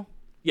school?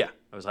 Yeah,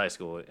 I was high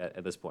school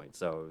at this point.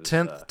 So it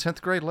was,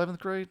 10th grade, 11th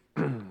grade?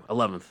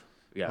 11th.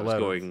 Yeah, I was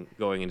 11th.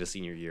 going into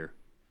senior year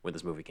when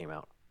this movie came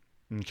out.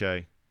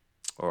 Okay.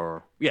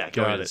 Or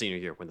going into senior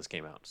year when this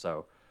came out.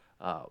 So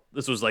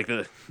this was like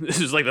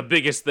the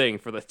biggest thing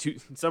for the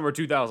summer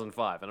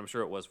 2005, and I'm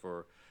sure it was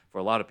for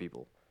a lot of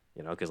people.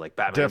 Because like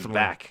Batman was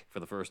back for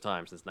the first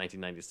time since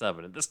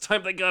 1997, and this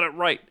time they got it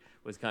right.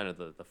 Was kind of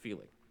the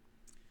feeling.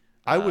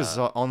 I was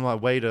on my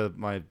way to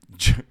my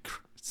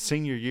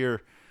senior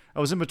year. I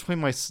was in between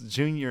my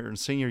junior and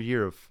senior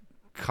year of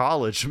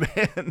college,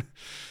 man.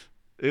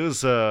 It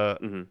was I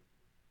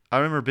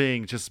remember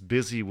being just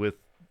busy with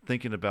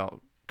thinking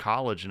about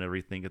college and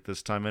everything at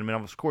this time. I mean,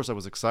 of course I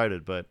was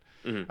excited, but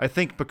I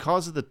think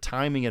because of the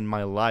timing in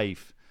my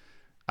life,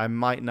 I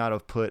might not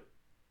have put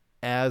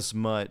as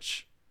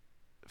much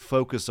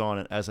focus on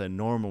it as I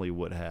normally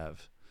would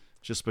have,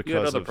 just because you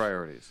had other of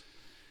priorities.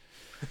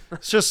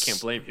 It's just can't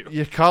blame you.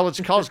 Yeah,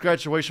 college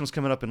graduation was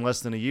coming up in less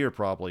than a year,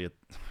 probably,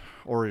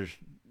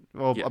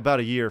 about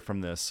a year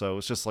from this. So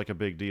it's just like a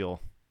big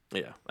deal.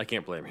 Yeah, I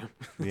can't blame you.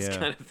 It's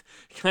Yeah.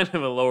 kind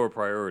of a lower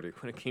priority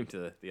when it came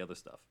to the other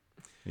stuff.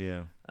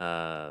 Yeah.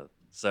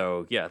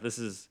 So yeah, this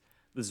is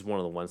one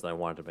of the ones that I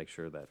wanted to make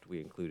sure that we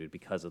included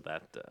because of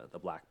that the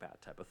black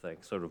bat type of thing.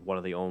 Sort of one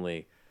of the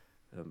only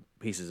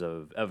pieces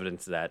of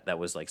evidence that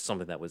was like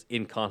something that was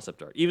in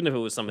concept art, even if it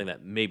was something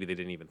that maybe they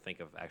didn't even think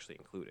of actually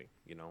including.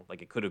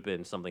 Like it could have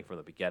been something from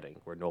the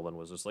beginning where Nolan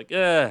was just like,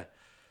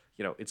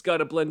 it's got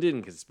to blend in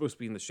because it's supposed to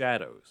be in the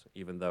shadows.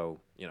 Even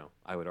though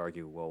I would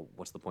argue, well,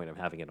 what's the point of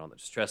having it on the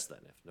distress then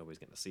if nobody's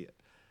going to see it?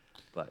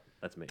 But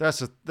that's me.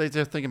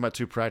 They're thinking about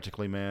too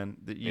practically, man.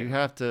 That you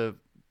have to,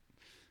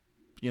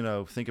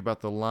 think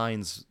about the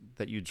lines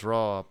that you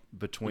draw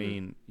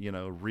between,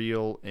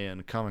 real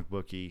and comic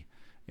booky,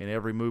 and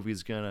every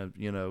movie's gonna,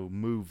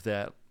 move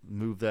that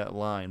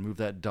line, move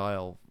that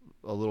dial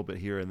a little bit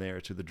here and there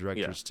to the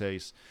director's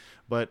taste.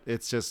 But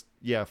it's just,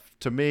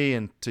 to me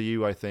and to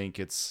you, I think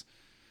it's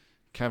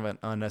kind of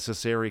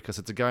unnecessary because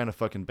it's a guy in a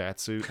fucking bat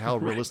suit. How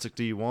realistic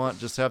do you want?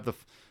 Just have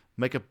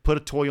put a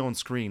toy on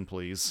screen,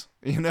 please.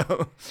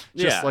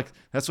 Just like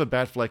that's what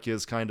Batfleck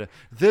is, kind of.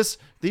 This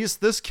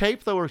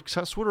cape though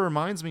sort of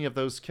reminds me of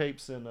those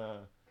capes in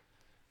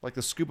like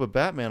the Scuba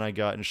Batman I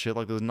got and shit,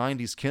 like those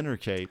 '90s Kenner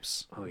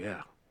capes. Oh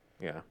yeah.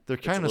 They're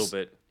kind of a little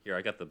bit. Here,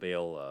 I got the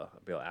Bale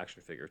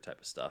action figure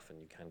type of stuff, and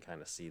you can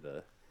kind of see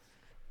the.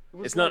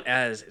 It's not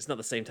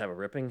the same type of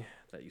ripping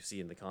that you see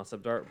in the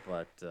concept art,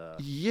 but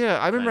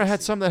I remember I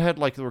had some that had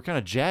like they were kind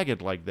of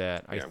jagged like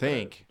that. I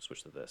think.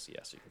 Switch to this, so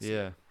you can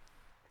see.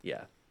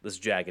 Yeah, this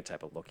jagged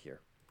type of look here.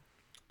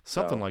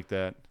 Something like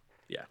that.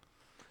 Yeah,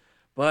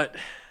 but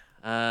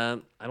I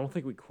don't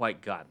think we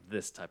quite got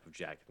this type of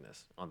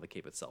jaggedness on the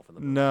cape itself in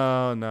the movie.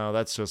 No,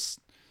 that's just.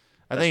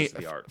 I That's think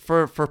just the art.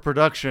 for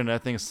production, I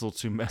think it's a little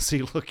too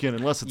messy looking,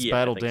 unless it's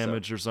battle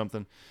damage so. or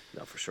something.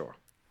 No, for sure.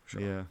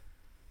 Yeah.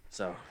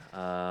 So,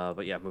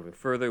 but yeah, moving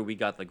further, we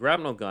got the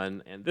grapnel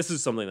gun, and this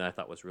is something that I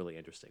thought was really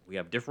interesting. We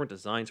have different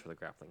designs for the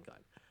grappling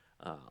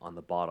gun on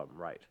the bottom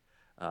right,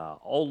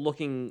 all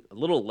looking a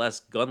little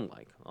less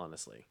gun-like,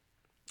 honestly.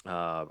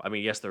 I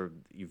mean, yes,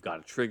 you've got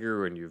a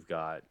trigger and you've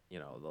got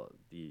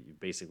you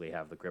basically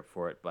have the grip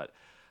for it, but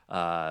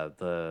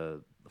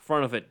the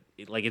front of it,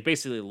 it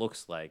basically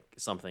looks like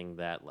something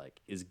that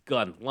is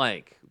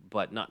gun-like,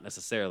 but not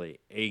necessarily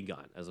a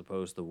gun, as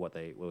opposed to what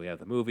we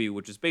have in the movie,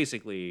 which is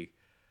basically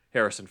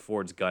Harrison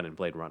Ford's gun in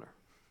Blade Runner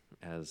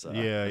as a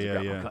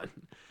grapple gun,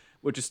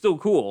 which is still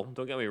cool.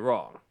 Don't get me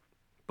wrong,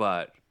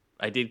 but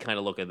I did kind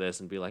of look at this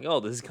and be like, oh,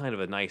 this is kind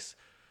of a nice.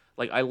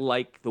 I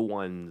like the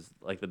ones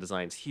the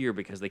designs here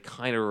because they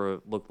kind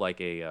of look like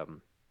they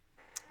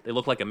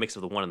look like a mix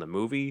of the one in the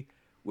movie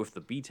with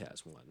the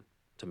BTAS one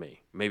to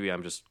me. Maybe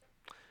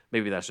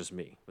that's just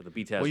me with the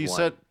BTAS.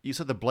 Well, you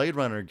said the Blade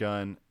Runner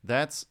gun.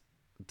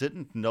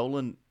 Didn't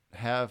Nolan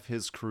have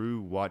his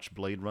crew watch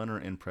Blade Runner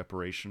in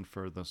preparation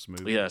for this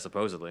movie? Yeah,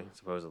 supposedly.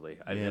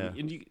 Yeah.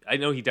 I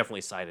know he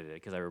definitely cited it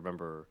because I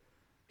remember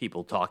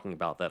people talking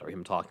about that or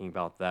him talking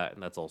about that,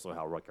 and that's also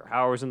how Rutger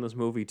Hauer's in this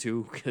movie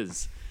too,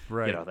 because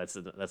that's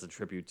a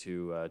tribute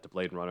to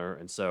Blade Runner,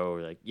 and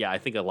so I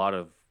think a lot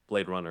of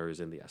Blade Runner is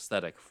in the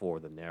aesthetic for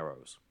the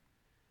Narrows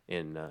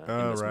in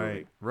this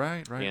movie,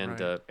 right,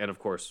 and of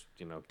course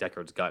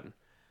Deckard's gun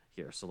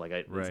here, so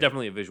it's Right.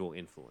 definitely a visual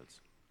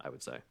influence, I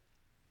would say.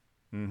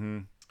 Mm-hmm.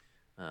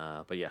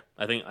 But yeah,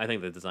 I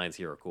think the designs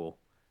here are cool,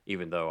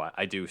 even though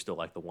I do still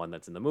like the one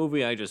that's in the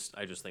movie. I just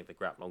think the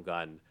grapnel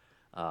gun.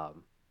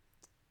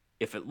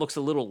 If it looks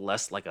a little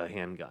less like a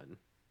handgun,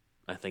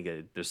 I think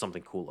there's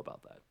something cool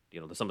about that.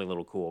 There's something a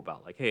little cool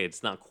about hey,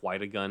 it's not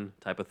quite a gun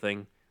type of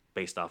thing,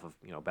 based off of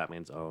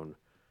Batman's own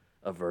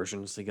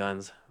aversions to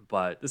guns,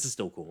 but this is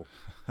still cool.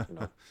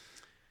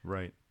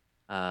 Right.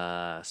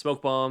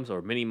 Smoke bombs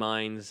or mini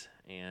mines,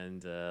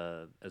 and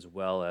as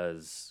well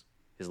as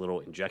his little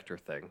injector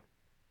thing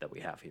that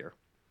we have here.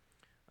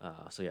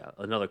 So yeah,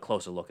 another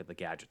closer look at the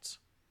gadgets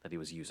that he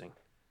was using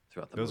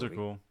throughout the movie. Those are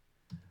cool.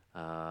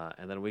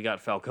 And then we got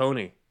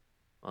Falcone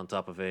on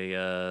top of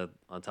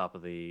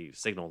the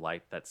signal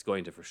light that's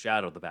going to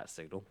foreshadow the bat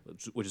signal,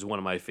 which is one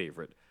of my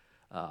favorite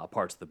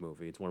parts of the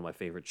movie. It's one of my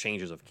favorite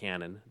changes of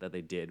canon that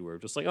they did. Where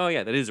just oh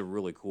yeah, that is a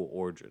really cool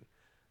origin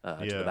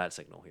to the bat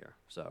signal here.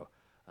 So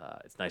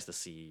it's nice to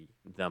see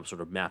them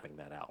sort of mapping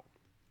that out.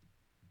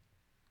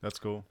 That's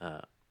cool.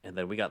 And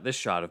then we got this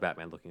shot of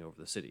Batman looking over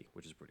the city,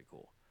 which is pretty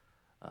cool.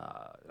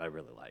 I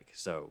really like.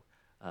 So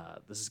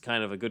this is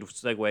kind of a good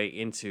segue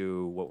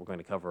into what we're going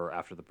to cover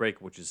after the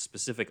break, which is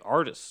specific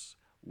artists'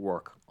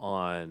 work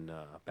on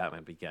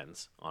Batman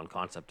Begins, on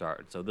concept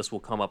art. So this will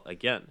come up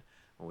again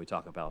when we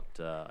talk about,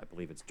 I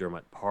believe it's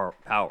Dermot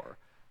Power,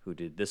 who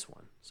did this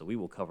one. So we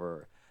will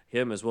cover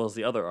him as well as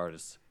the other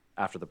artists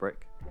after the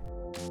break.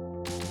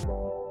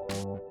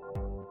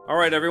 All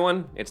right,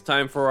 everyone, it's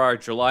time for our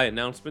July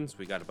announcements.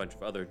 We got a bunch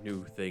of other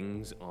new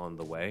things on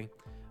the way,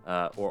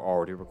 or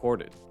already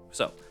recorded.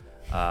 So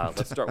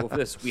let's start with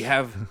this. We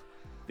have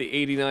the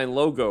 89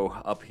 logo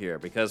up here,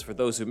 because for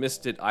those who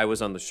missed it, I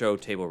was on the show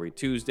Table Read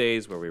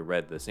Tuesdays, where we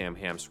read the Sam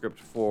Hamm script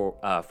from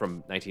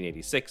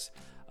 1986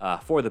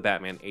 for the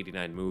Batman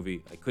 89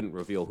 movie. I couldn't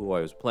reveal who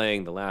I was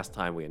playing the last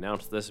time we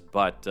announced this,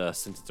 but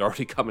since it's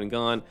already come and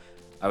gone,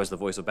 I was the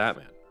voice of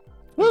Batman.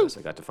 Woo! So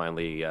I got to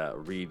finally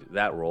read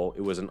that role.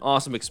 It was an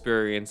awesome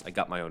experience. I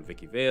got my own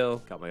Vicky Vale,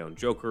 got my own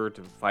Joker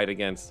to fight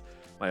against,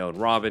 my own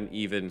Robin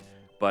even.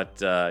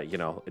 But,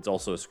 it's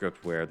also a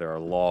script where there are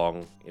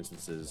long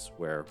instances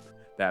where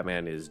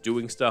Batman is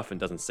doing stuff and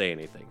doesn't say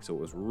anything. So it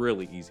was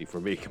really easy for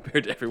me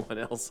compared to everyone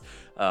else,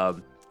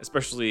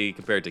 especially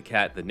compared to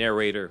Kat, the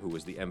narrator, who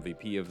was the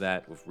MVP of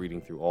that, with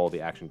reading through all the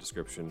action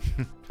description.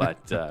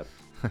 But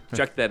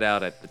check that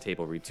out at the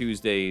Table Read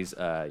Tuesdays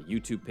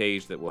YouTube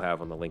page that we'll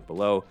have on the link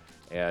below.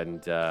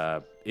 And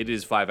it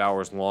is 5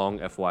 hours long,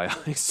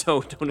 FYI,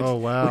 so we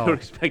don't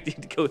expect you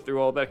to go through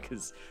all that,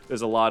 because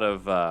there's a lot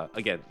of,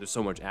 again, there's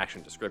so much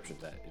action description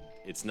that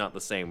it's not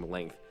the same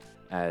length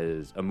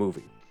as a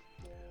movie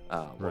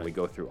when we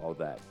go through all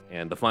that.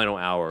 And the final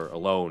hour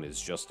alone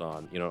is just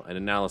on, an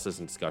analysis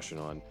and discussion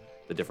on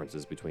the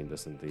differences between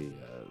this and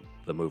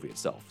the movie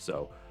itself.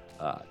 So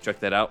check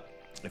that out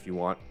if you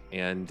want.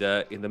 And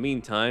in the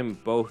meantime,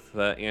 both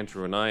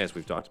Andrew and I, as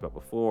we've talked about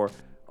before,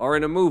 are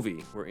in a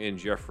movie. We're in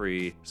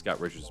Jeffrey Scott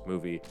Richards'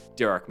 movie,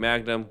 Derek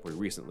Magnum. We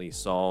recently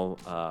saw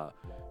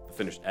the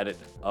finished edit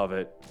of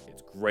it.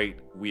 It's great.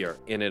 We are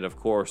in it, of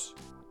course.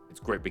 It's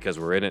great because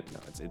we're in it. No,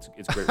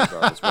 it's great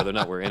regardless whether or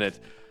not we're in it.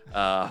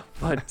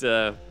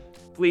 But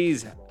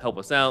please help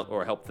us out,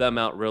 or help them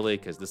out, really,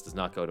 because this does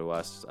not go to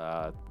us.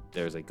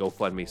 There's a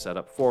GoFundMe set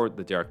up for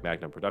the Derek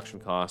Magnum production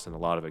costs, and a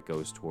lot of it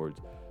goes towards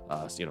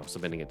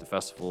submitting it to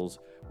festivals,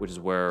 which is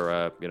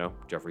where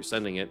Jeffrey's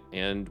sending it,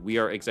 and we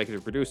are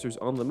executive producers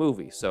on the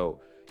movie. So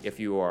If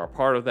you are a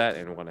part of that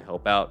and want to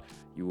help out,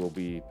 you will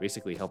be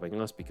basically helping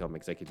us become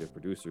executive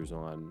producers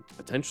on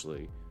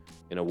potentially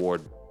an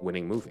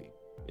award-winning movie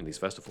in these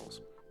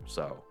festivals.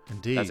 So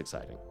Indeed. That's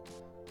exciting.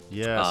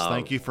 Yes,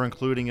 thank you for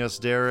including us,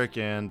 Derek.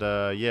 And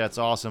yeah, it's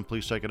awesome.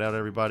 Please check it out,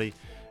 everybody.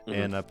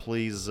 And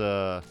please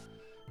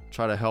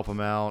try to help them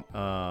out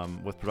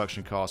with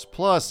production costs.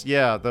 Plus,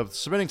 yeah, the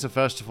submitting to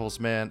festivals,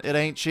 man, it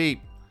ain't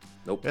cheap.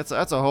 Nope. That's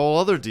a whole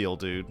other deal,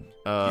 dude.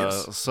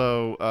 Yes.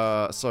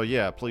 So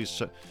yeah,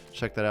 please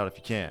check that out if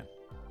you can.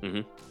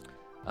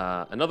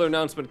 Another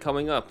announcement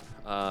coming up.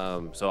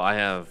 So I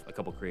have a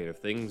couple creative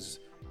things.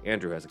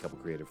 Andrew has a couple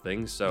creative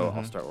things. So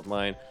I'll start with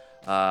mine.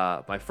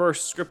 My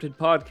first scripted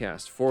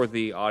podcast for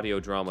the audio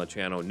drama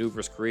channel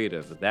Unused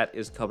Creative. That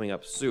is coming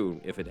up soon,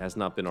 if it has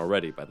not been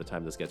already by the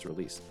time this gets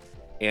released.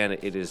 And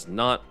it is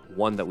not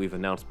one that we've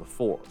announced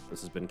before.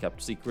 This has been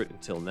kept secret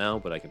until now,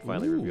 but I can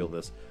finally reveal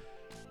this.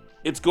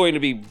 It's going to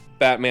be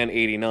Batman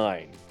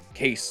 89,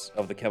 Case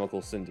of the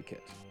Chemical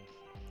Syndicate.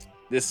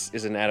 This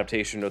is an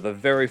adaptation of the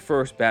very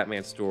first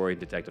Batman story,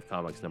 Detective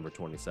Comics number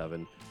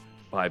 27,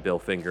 by Bill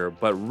Finger,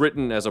 but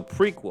written as a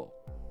prequel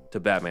to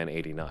Batman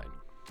 89.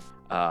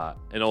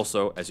 And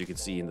also, as you can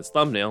see in this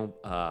thumbnail,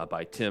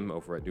 by Tim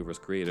over at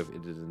Unused Creative,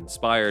 it is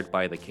inspired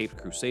by the Caped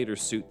Crusader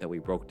suit that we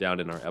broke down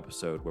in our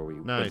episode where we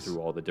went through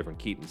all the different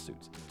Keaton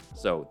suits.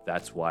 So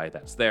that's why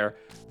that's there.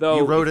 Though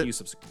you wrote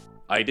it?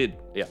 I did,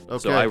 yeah. Okay,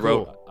 so I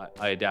wrote, cool.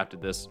 I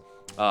adapted this.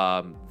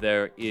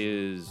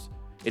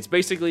 It's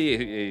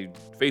basically a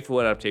faithful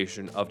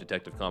adaptation of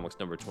Detective Comics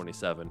number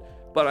 27,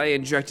 but I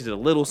injected a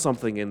little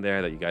something in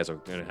there that you guys are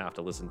going to have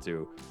to listen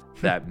to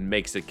that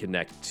makes it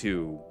connect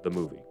to the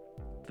movie,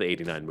 the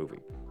 89 movie.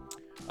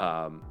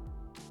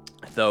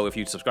 Though if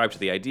you subscribe to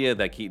the idea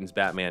that Keaton's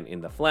Batman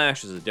in The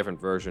Flash is a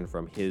different version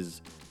from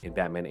his in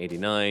Batman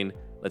 89,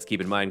 let's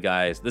keep in mind,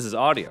 guys, this is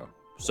audio.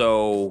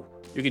 So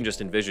you can just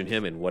envision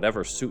him in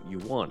whatever suit you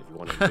want. If you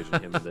want to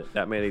envision him in the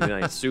Batman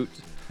 89 suit,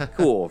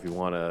 cool. If you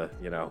want to,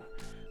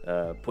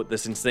 put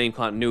this in same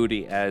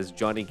continuity as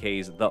Johnny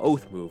K's The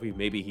Oath movie,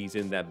 maybe he's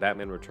in that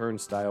Batman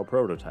Returns style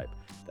prototype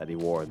that he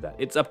wore in that.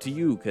 It's up to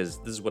you, because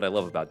this is what I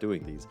love about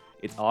doing these.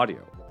 It's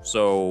audio.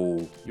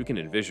 So you can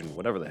envision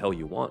whatever the hell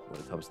you want when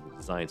it comes to the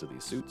designs of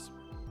these suits.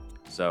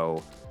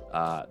 So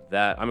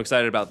that I'm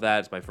excited about that.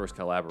 It's my first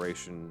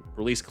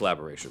release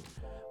collaboration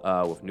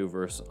with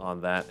Newverse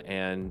on that.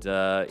 And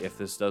if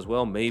this does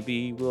well,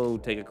 maybe we'll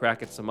take a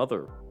crack at some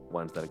other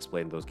ones that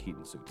explain those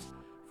Keaton suits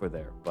for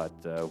there. But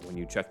when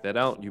you check that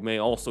out, you may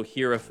also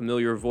hear a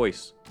familiar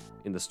voice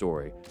in the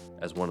story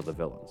as one of the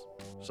villains.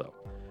 So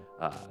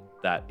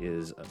that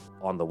is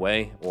on the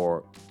way,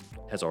 or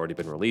has already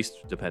been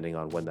released, depending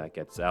on when that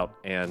gets out.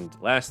 And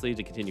lastly,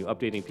 to continue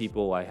updating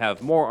people, I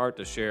have more art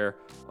to share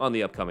on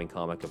the upcoming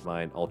comic of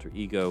mine, Alter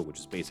Ego, which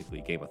is basically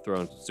Game of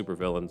Thrones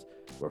supervillains,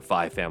 where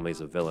 5 families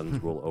of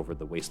villains rule over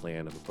the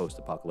wasteland of a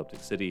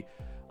post-apocalyptic city.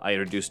 I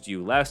introduced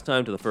you last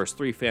time to the first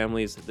 3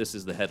 families. This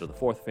is the head of the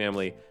 4th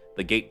family,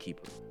 the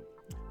Gatekeeper.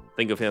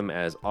 Think of him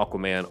as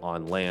Aquaman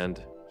on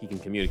land. He can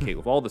communicate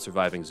with all the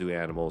surviving zoo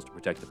animals to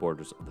protect the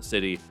borders of the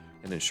city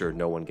and ensure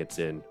no one gets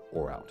in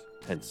or out,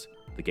 hence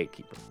the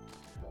Gatekeeper.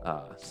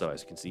 So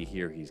as you can see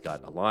here, he's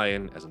got a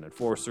lion as an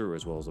enforcer,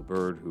 as well as a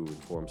bird who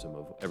informs him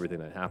of everything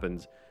that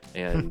happens.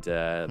 And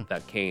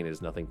that cane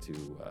is nothing to,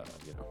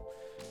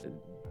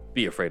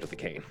 be afraid of the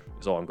cane,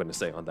 is all I'm going to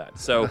say on that.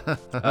 So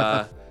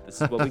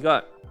this is what we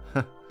got.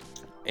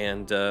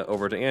 And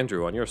over to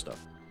Andrew on your stuff.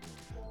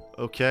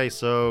 Okay,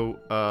 so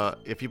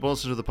if you've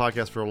listened to the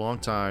podcast for a long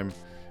time,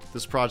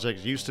 this project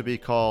used to be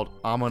called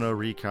Amino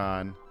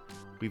Recon.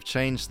 We've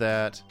changed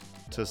that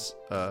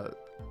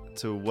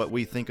to what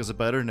we think is a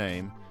better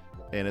name,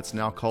 and it's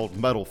now called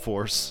Metal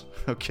Force.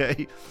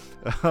 Okay,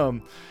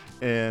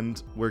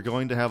 and we're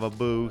going to have a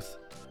booth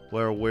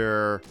where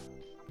we're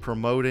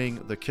promoting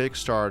the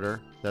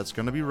Kickstarter that's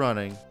going to be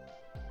running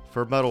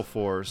for Metal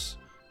Force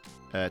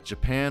at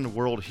Japan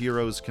World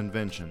Heroes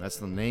Convention. That's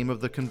the name of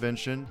the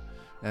convention,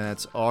 and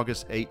that's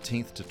August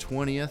 18th to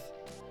 20th.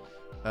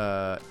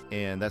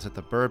 And that's at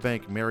the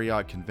Burbank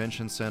Marriott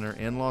Convention Center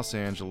in Los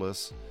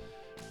Angeles.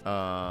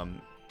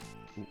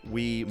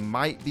 We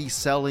might be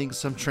selling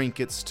some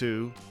trinkets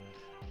too.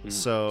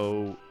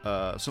 So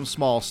some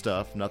small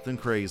stuff, nothing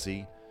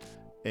crazy.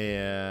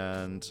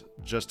 And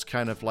just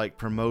kind of like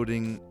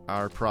promoting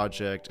our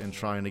project and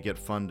trying to get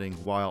funding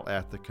while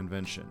at the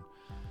convention.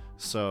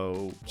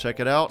 So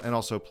check it out, and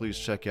also please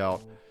check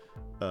out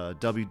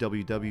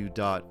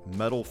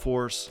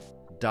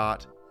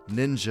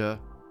www.metalforce.ninja.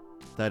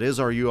 That is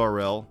our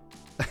URL,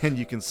 and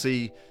you can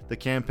see the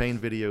campaign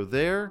video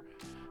there,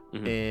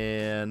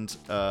 and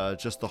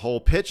just the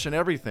whole pitch and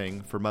everything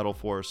for Metal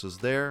Force is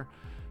there,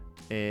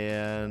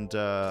 and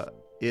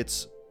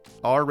it's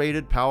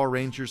R-rated Power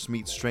Rangers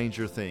meets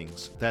Stranger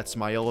Things. That's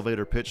my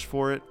elevator pitch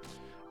for it.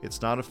 It's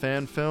not a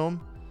fan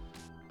film,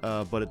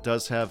 but it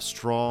does have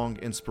strong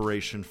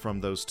inspiration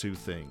from those two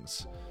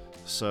things.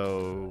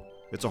 So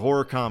it's a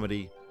horror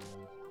comedy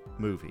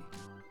movie.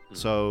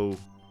 So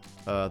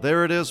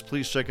there it is.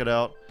 Please check it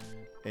out.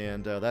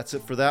 And that's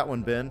it for that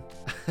one, Ben.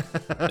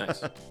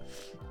 Nice.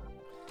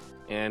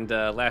 And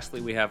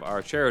lastly, we have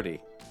our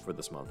charity for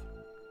this month.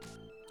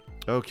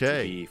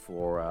 Okay. To be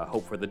for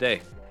Hope for the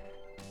Day.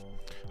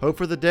 Hope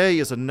for the Day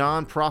is a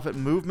non-profit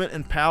movement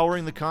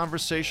empowering the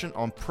conversation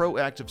on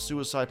proactive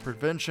suicide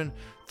prevention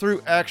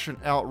through action,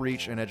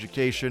 outreach, and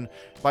education.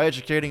 By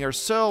educating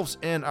ourselves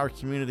and our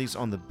communities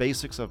on the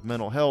basics of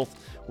mental health,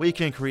 we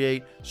can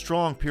create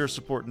strong peer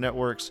support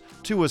networks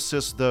to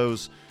assist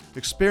those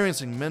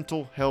experiencing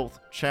mental health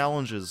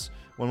challenges.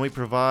 When we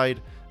provide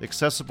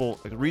accessible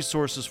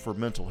resources for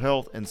mental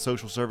health and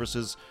social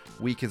services,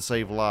 we can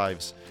save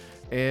lives.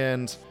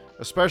 And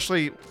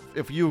especially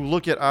if you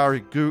look at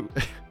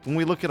when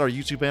we look at our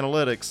YouTube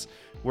analytics,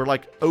 we're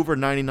like over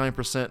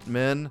 99%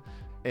 men.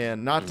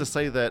 And not to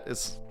say that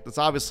it's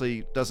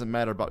obviously doesn't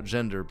matter about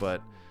gender,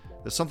 but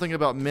there's something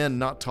about men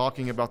not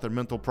talking about their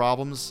mental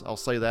problems. I'll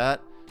say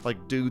that.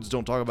 Like, dudes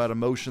don't talk about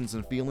emotions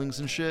and feelings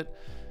and shit.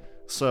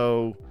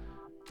 So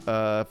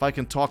if I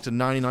can talk to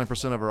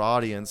 99% of our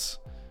audience,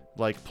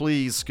 like,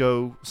 please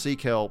go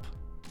seek help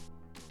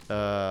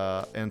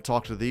and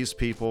talk to these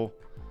people,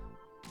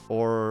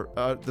 or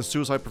the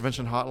suicide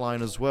prevention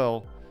hotline as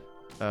well.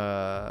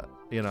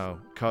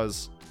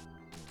 Because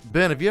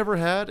Ben, have you ever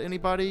had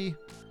anybody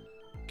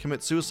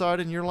commit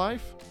suicide in your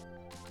life?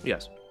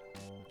 Yes.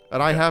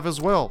 And I have as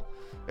well.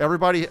 A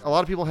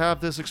lot of people have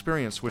this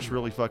experience, which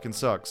really fucking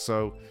sucks.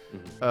 So,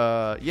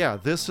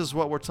 this is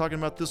what we're talking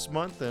about this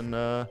month,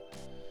 and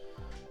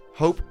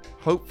Hope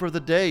for the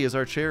Day is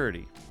our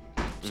charity.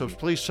 So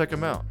please check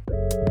them out.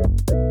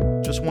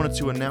 Just wanted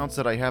to announce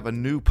that I have a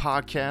new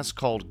podcast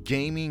called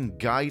Gaming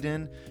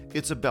Gaiden.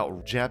 It's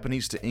about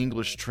Japanese to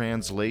English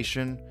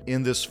translation.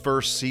 In this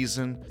first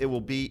season, it will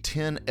be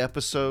 10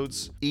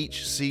 episodes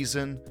each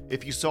season.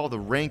 If you saw the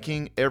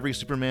ranking, every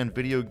Superman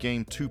video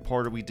game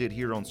two-parter we did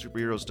here on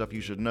Superhero Stuff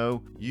You Should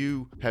Know,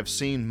 you have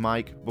seen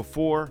Mike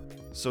before.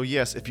 So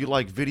yes, if you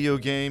like video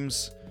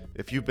games,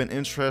 if you've been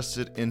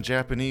interested in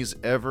Japanese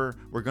ever,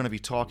 we're going to be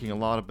talking a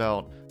lot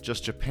about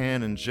just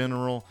Japan in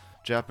general,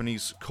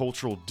 Japanese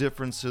cultural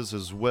differences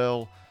as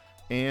well,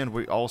 and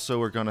we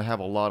also are going to have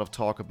a lot of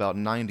talk about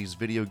 90s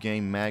video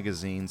game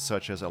magazines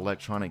such as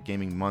Electronic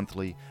Gaming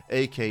Monthly,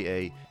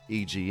 aka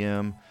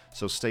EGM.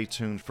 So stay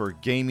tuned for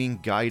Gaming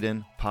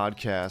Gaiden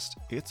podcast.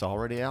 It's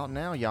already out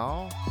now,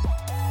 y'all.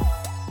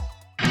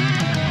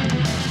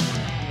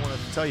 I want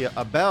to tell you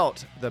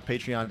about the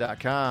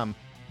patreon.com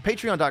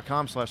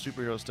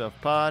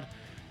patreon.com/superherostuffpod,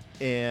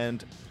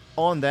 and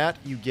on that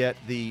you get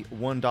the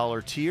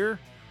 $1 tier.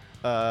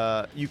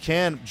 You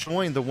can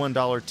join the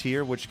 $1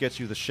 tier, which gets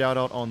you the shout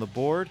out on the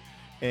board,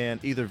 and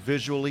either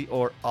visually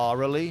or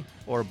orally,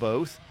 or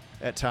both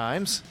at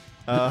times.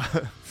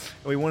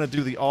 We want to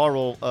do the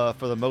oral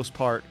for the most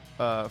part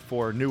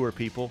for newer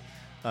people.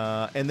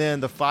 And then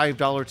the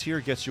 $5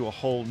 tier gets you a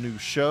whole new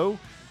show.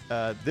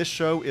 This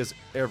show is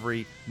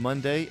every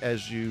Monday,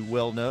 as you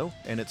well know,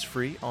 and it's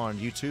free on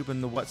YouTube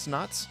and the what's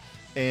nots.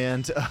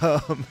 And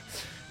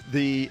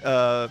the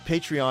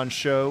Patreon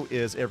show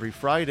is every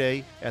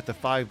Friday at the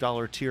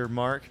 $5 tier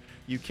mark.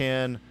 You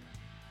can,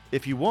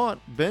 if you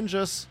want, binge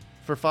us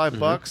for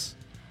 $5,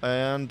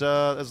 and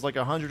there's like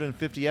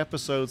 150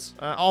 episodes,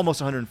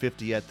 almost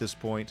 150 at this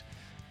point,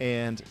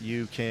 and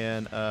you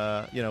can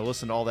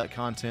listen to all that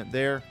content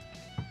there.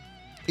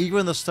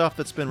 Even the stuff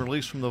that's been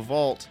released from the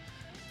vault,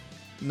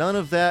 none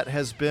of that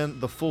has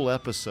been the full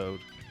episode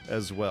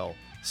as well.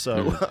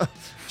 So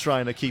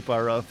trying to keep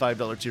our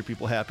 $5 tier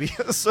people happy.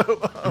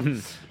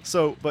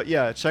 But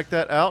yeah, check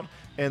that out.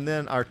 And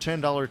then our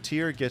 $10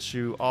 tier gets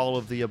you all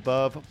of the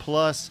above,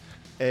 plus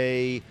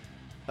it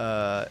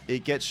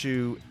gets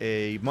you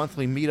a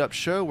monthly meetup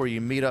show where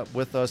you meet up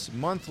with us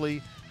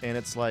monthly, and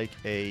it's like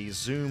a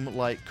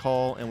Zoom-like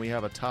call, and we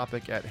have a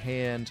topic at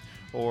hand,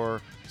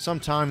 or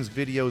sometimes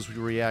videos we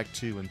react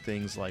to and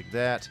things like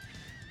that.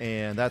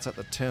 And that's at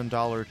the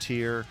 $10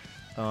 tier.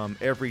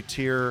 Every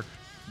tier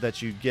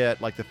that you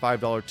get, like the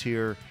 $5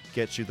 tier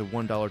gets you the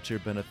 $1 tier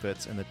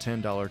benefits, and the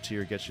 $10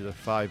 tier gets you the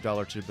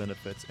 $5 tier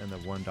benefits and the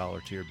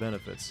 $1 tier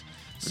benefits.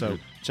 So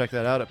check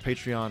that out at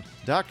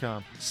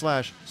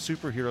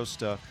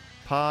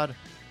patreon.com/superherostuffpod.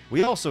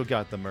 We also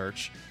got the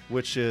merch,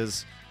 which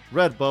is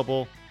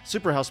Redbubble,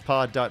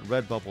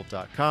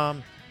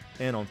 superhousepod.redbubble.com,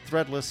 and on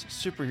Threadless,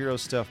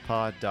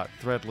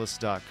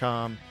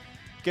 superherostuffpod.threadless.com.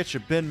 Get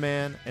your Bin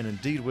Man and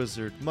Indeed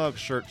Wizard mug,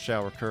 shirt,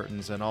 shower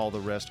curtains, and all the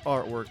rest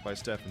artwork by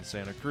Stefan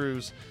Santa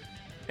Cruz.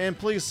 And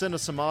please send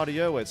us some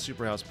audio at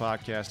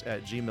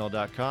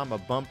superhousepodcast@gmail.com. A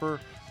bumper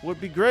would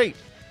be great.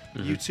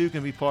 You too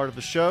can be part of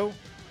the show.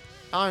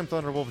 I'm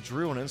Thunderwolf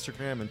Drew on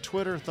Instagram and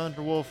Twitter.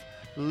 Thunderwolf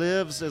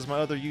Lives is my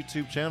other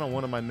YouTube channel,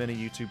 one of my many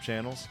YouTube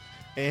channels.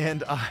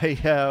 And I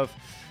have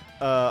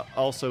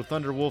also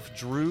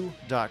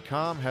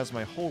thunderwolfdrew.com has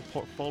my whole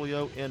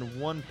portfolio in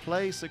one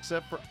place,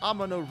 except for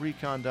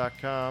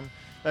amanorecon.com.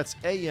 That's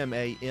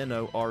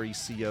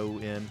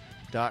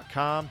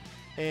AMANORECON.com.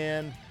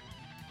 And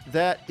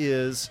that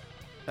is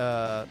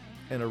an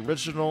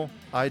original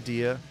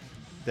idea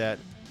that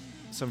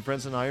some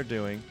friends and I are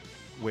doing,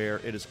 where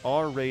it is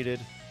R-rated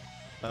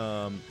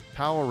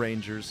Power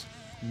Rangers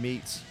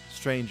meets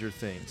Stranger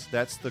Things.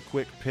 That's the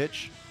quick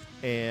pitch.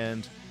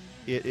 and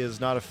it is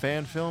not a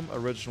fan film,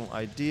 original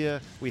idea.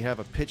 We have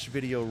a pitch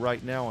video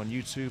right now on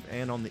YouTube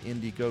and on the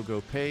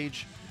Indiegogo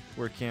page.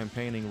 We're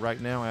campaigning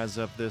right now as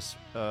of this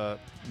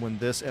when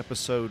this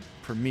episode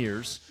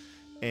premieres.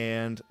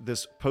 And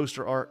this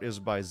poster art is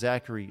by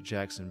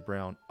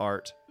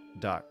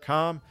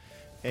ZacharyJacksonBrownArt.com.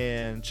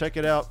 And check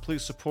it out.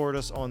 Please support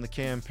us on the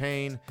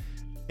campaign.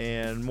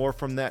 And more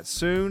from that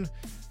soon.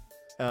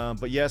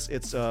 But yes,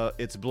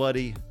 it's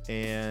bloody.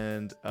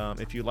 And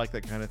if you like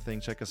that kind of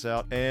thing, check us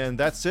out. And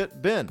that's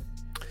it, Ben.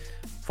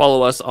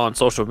 Follow us on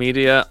social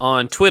media,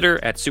 on Twitter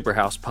at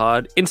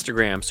SuperhousePod,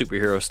 Instagram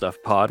Superhero Stuff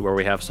Pod, where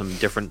we have some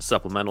different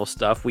supplemental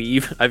stuff.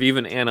 I've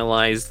even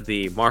analyzed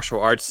the martial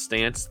arts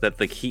stance that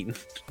the Keaton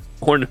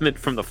ornament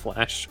from The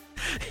Flash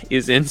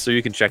is in, so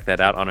you can check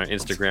that out on our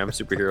Instagram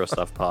Superhero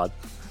Stuff Pod,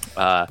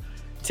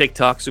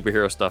 TikTok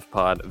Superhero Stuff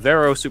Pod,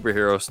 Vero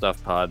Superhero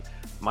Stuff Pod.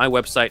 My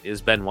website is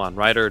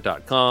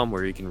benwanwriter.com,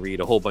 where you can read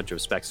a whole bunch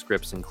of spec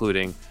scripts,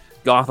 including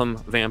Gotham,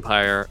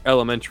 Vampire,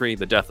 Elementary,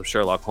 The Death of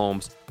Sherlock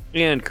Holmes,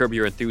 and Curb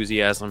Your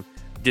Enthusiasm,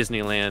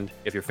 Disneyland.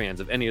 If you're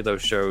fans of any of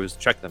those shows,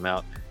 check them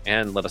out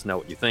and let us know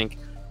what you think.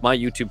 My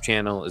YouTube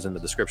channel is in the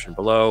description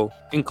below,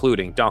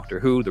 including Doctor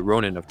Who, The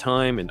Ronin of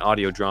Time, an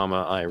audio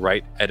drama I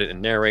write, edit,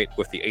 and narrate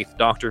with the 8th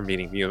Doctor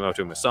meeting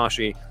Miyamoto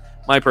Musashi.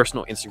 My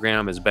personal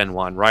Instagram is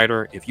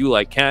benwanwriter. If you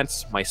like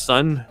cats, my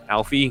son,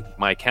 Alfie,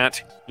 my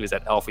cat, is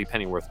at Alfie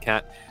Pennyworth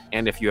Cat.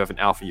 And if you have an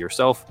Alfie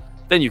yourself,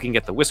 then you can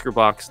get the Whisker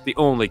Box, the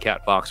only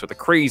cat box with a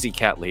crazy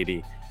cat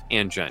lady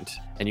and gent.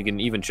 And you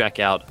can even check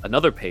out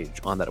another page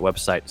on that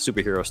website,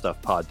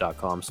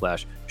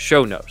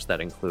 superherostuffpod.com/show notes. That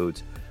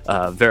includes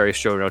various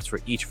show notes for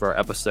each of our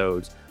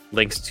episodes,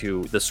 links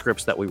to the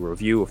scripts that we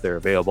review if they're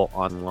available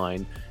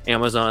online,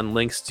 Amazon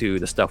links to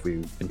the stuff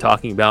we've been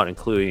talking about,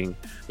 including,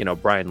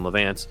 Brian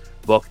Levant's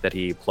book that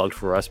he plugged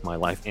for us, My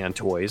Life and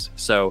Toys.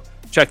 So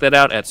check that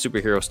out at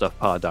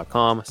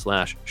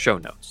superherostuffpod.com/show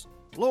notes.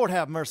 Lord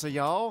have mercy,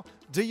 y'all.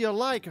 Do you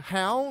like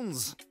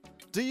hounds?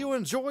 Do you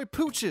enjoy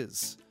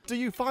pooches? Do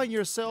you find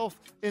yourself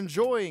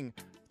enjoying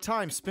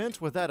time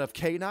spent with that of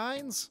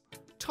canines?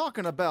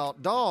 Talking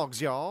about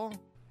dogs, y'all.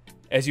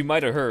 As you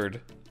might have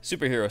heard,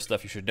 Superhero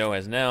Stuff You Should Know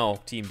has now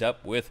teamed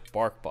up with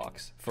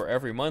BarkBox. For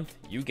every month,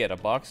 you get a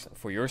box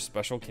for your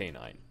special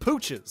canine.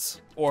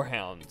 Pooches. Or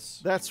hounds.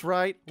 That's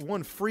right.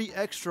 One free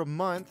extra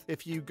month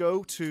if you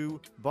go to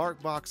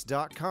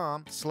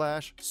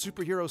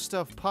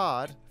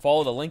barkbox.com/superherostuffpod.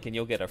 Follow the link and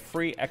you'll get a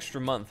free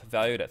extra month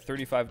valued at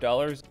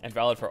 $35 and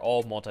valid for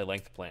all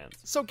multi-length plans.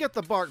 So get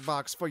the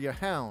BarkBox for your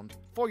hound,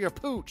 for your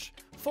pooch,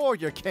 for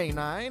your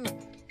canine.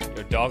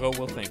 Your doggo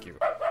will thank you.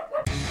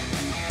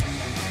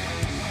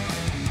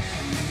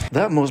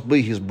 That must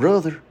be his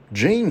brother,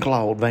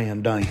 Jean-Claude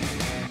Van Damme.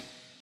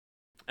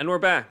 And we're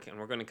back, and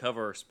we're going to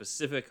cover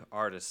specific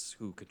artists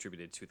who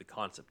contributed to the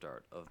concept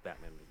art of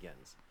Batman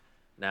Begins.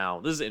 Now,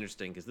 this is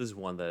interesting because this is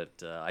one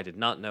that I did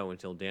not know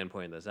until Dan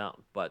pointed this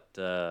out. But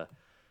the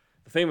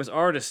famous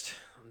artist,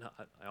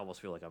 I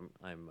almost feel like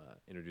I'm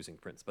introducing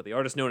Prince, but the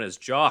artist known as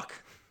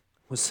Jock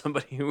was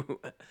somebody who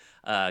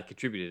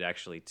contributed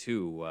actually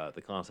to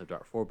the concept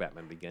art for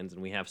Batman Begins,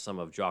 and we have some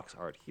of Jock's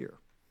art here.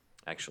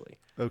 Actually.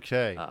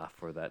 Okay.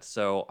 For that.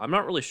 So I'm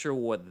not really sure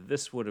what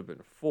this would have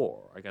been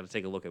for. I got to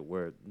take a look at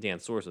where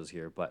Dan's source is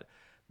here, but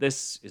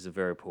this is a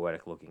very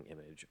poetic looking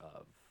image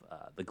of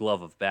the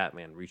glove of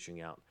Batman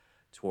reaching out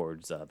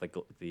towards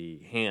the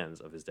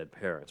hands of his dead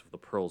parents with the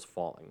pearls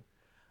falling.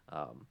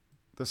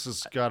 This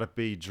has got to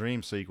be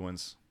dream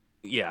sequence.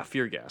 Yeah,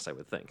 fear gas, I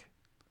would think.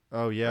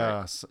 Oh, yeah.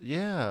 Right?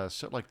 Yeah,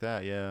 shit like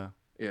that, yeah.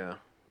 Yeah.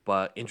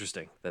 But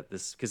interesting that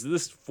because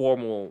this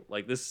formal,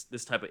 this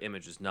type of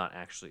image is not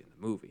actually in the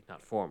movie,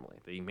 not formally.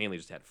 They mainly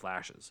just had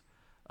flashes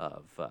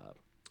of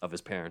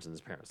his parents and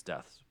his parents'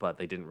 deaths, but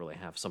they didn't really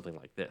have something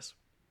like this,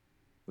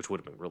 which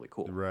would have been really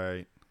cool.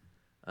 Right.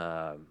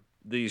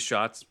 These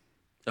shots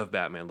of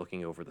Batman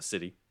looking over the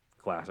city,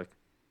 classic,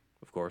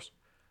 of course.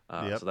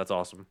 Yep. So that's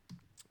awesome.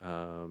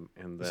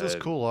 And this is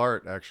cool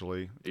art,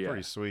 actually. It's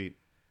pretty sweet.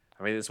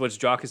 I mean, it's what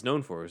Jock is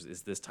known for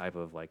is this type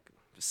of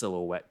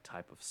silhouette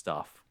type of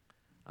stuff.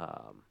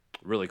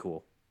 Really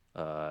cool,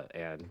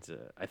 and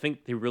I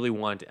think they really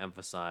wanted to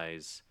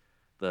emphasize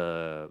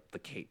the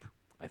cape.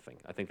 I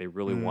think they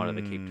really wanted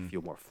the cape to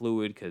feel more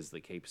fluid because the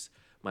capes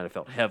might have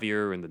felt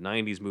heavier in the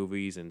 '90s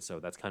movies, and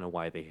so that's kind of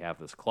why they have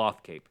this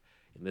cloth cape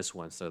in this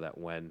one, so that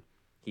when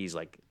he's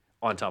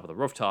on top of the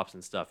rooftops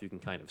and stuff, you can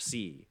kind of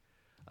see.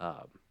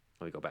 Let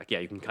me go back. Yeah,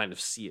 you can kind of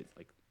see it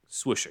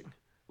swooshing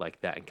like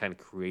that and kind of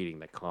creating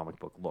that comic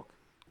book look.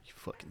 You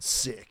fucking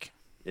sick.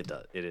 It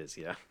does. It is.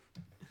 Yeah.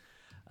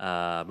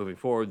 Moving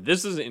forward,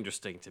 this is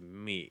interesting to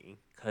me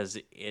because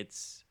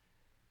it's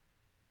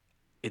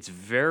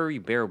very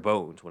bare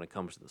bones when it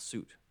comes to the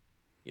suit,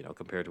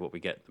 compared to what we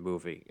get in the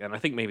movie. And I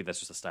think maybe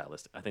that's just a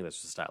stylistic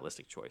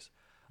choice.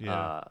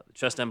 Yeah. The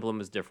chest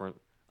emblem is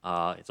different.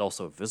 It's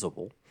also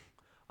visible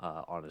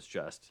on his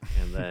chest,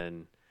 and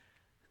then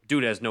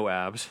dude has no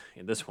abs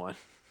in this one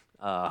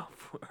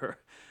for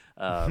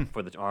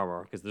the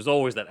armor because there's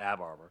always that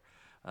ab armor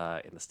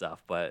in the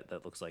stuff, but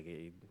that looks like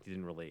he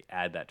didn't really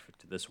add that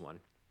to this one.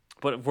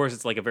 But of course,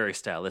 it's like a very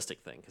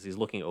stylistic thing because he's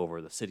looking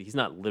over the city. He's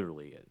not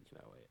literally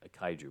a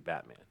kaiju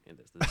Batman in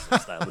this. This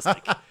is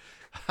stylistic.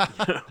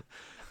 You know?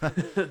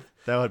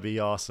 That would be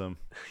awesome.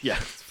 Yeah,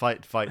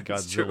 Fight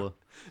Godzilla.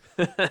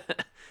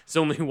 There's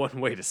only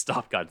one way to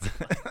stop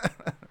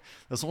Godzilla.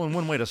 There's only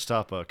one way to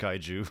stop a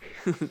kaiju.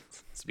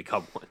 It's to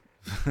become one.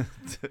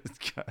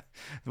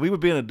 We would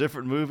be in a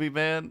different movie,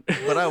 man.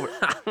 But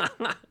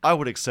I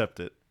would accept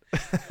it.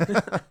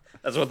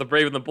 That's what the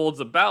Brave and the Bold's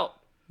about.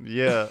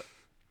 Yeah.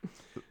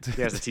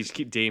 He has to teach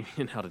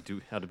Damien how to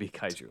be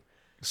kaiju.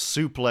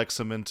 Suplex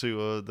him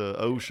into the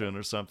ocean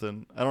or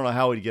something. I don't know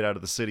how he'd get out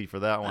of the city for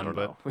that one.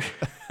 I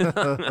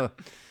don't know.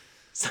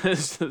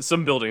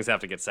 Some buildings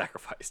have to get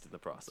sacrificed in the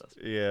process.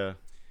 Yeah.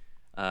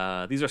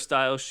 These are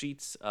style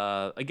sheets.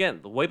 Again,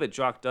 the way that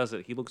Jock does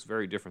it, he looks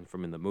very different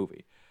from in the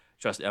movie.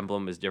 Chest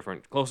emblem is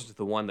different, closer to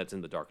the one that's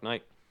in The Dark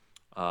Knight,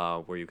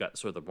 where you've got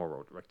sort of the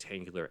more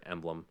rectangular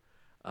emblem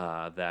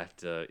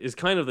that is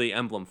kind of the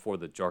emblem for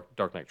the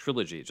Dark Knight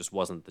trilogy. It just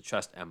wasn't the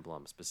chest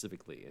emblem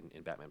specifically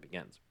in Batman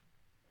Begins.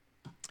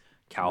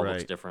 Cowl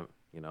looks different.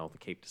 The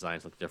cape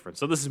designs look different.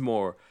 So this is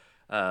more,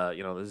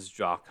 this is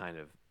Jock kind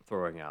of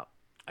throwing out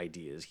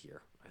ideas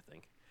here, I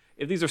think.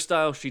 If these are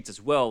style sheets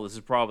as well, this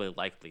is probably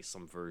likely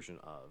some version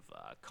of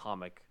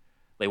comic.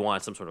 They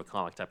want some sort of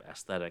comic type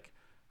aesthetic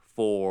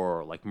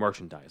for like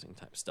merchandising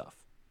type stuff.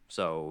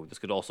 So this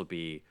could also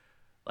be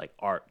like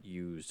art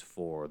used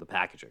for the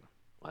packaging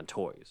on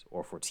toys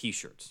or for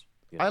T-shirts.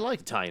 I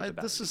like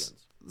this is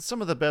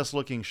some of the best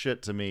looking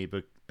shit to me,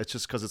 but it's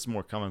just because it's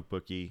more comic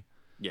booky.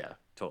 Yeah,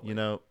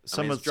 totally.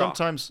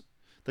 Sometimes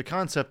the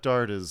concept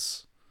art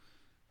is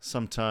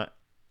sometimes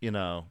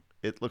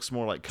it looks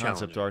more like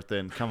concept art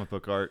than comic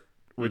book art,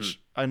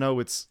 which I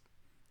know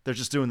they're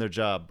just doing their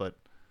job, but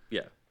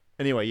yeah.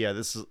 Anyway, yeah,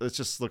 it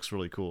just looks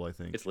really cool, I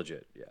think. It's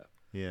legit,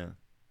 yeah.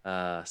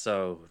 Yeah.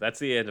 So that's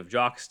the end of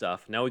Jock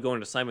stuff. Now we go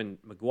into Simon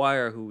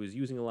McGuire, who is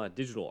using a lot of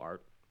digital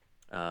art.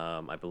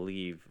 I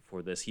believe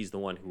for this, he's the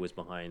one who was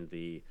behind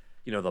the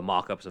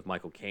mock-ups of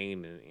Michael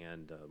Caine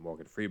and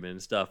Morgan Freeman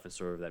and stuff, and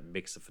sort of that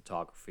mix of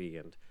photography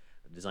and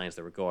designs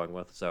that we're going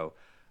with. So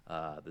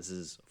this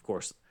is, of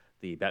course,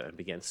 the Batman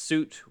Begins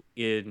suit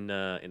in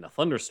a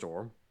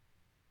thunderstorm,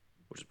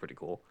 which is pretty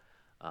cool.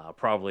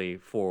 Probably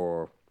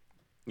for,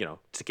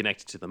 to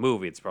connect it to the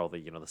movie, it's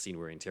probably, the scene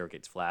where he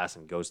interrogates Flash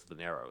and goes to the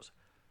Narrows.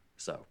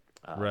 So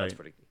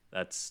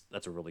that's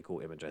a really cool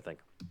image, I think.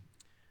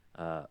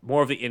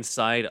 More of the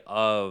inside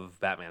of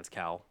Batman's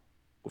cowl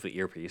with the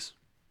earpiece.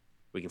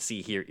 We can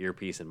see here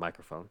earpiece and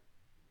microphone.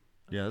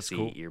 Yeah, that's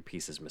cool.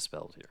 Earpiece is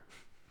misspelled here.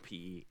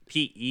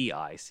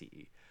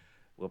 Peice.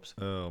 Whoops.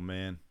 Oh,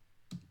 man.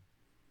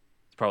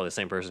 It's probably the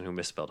same person who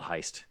misspelled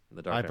heist in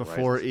The Dark Knight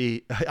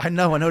Rises. I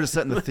know. I noticed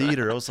that in the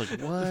theater. I was like,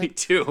 what? Me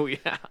too,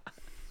 yeah.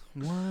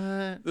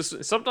 What?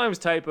 Sometimes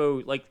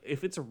typo, like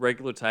if it's a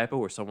regular typo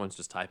where someone's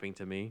just typing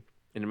to me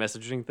in a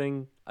messaging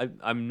thing,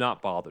 I'm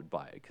not bothered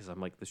by it because I'm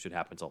like, this shit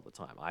happens all the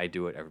time. I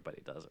do it.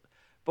 Everybody does it.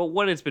 But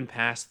when it's been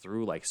passed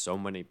through like so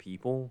many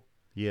people,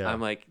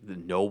 I'm like,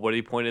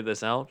 nobody pointed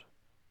this out.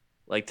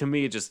 Like to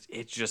me,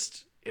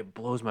 it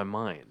blows my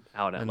mind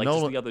out. Like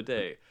Nolan, just the other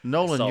day,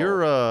 Nolan,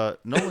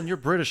 you're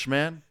British,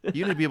 man.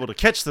 You need to be able to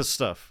catch this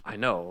stuff. I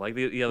know. Like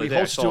the other day, he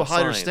holds you to a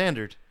higher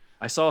standard.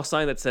 I saw a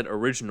sign that said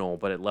original,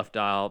 but it left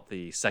out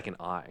the second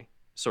I,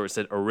 so it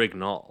said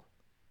original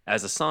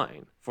as a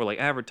sign for like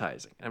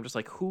advertising. And I'm just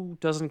like, who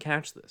doesn't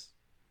catch this?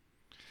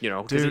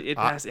 Because it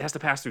has to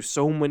pass through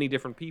so many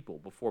different people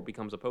before it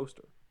becomes a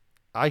poster.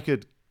 I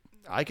could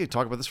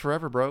talk about this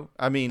forever, bro.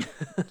 I mean,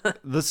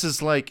 this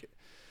is like,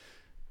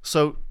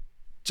 so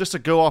just to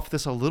go off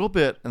this a little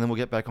bit and then we'll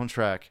get back on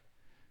track.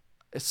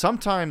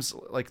 Sometimes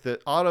like the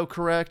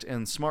autocorrect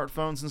and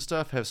smartphones and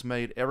stuff has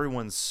made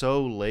everyone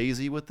so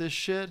lazy with this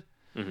shit,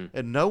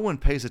 and no one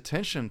pays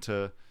attention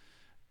to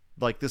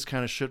like this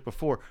kind of shit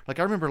before. Like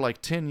I remember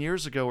like 10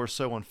 years ago or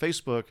so on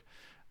Facebook,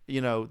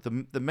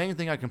 the main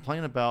thing I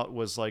complained about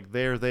was like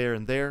there,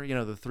 and there,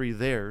 the three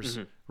there's,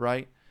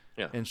 right?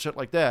 Yeah. And shit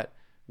like that,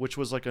 which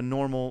was like a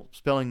normal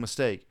spelling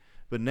mistake.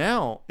 But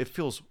now it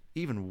feels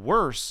even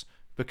worse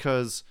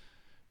because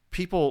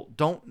people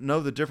don't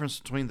know the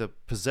difference between the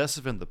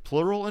possessive and the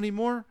plural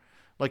anymore.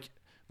 Like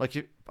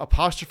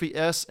apostrophe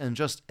S and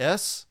just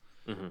S.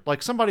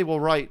 Like somebody will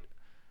write,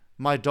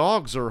 "My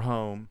dogs are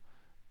home,"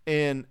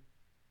 and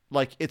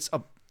like it's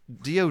a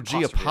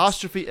DOG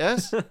apostrophe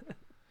S.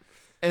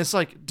 And it's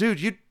like,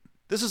 dude,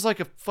 this is like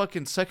a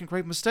fucking second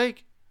grade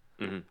mistake.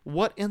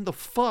 What in the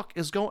fuck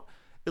is going?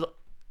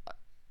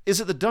 Is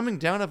it the dumbing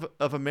down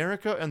of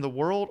America and the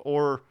world,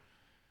 or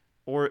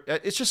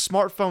it's just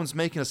smartphones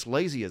making us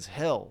lazy as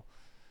hell?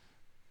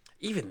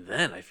 Even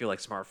then, I feel like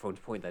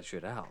smartphones point that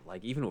shit out.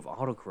 Like even with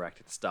autocorrect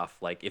and stuff.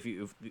 Like if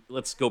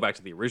let's go back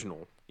to the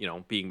original,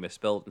 being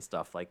misspelled and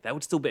stuff. Like that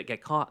would still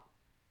get caught.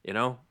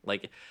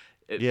 Like.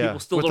 People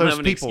still don't have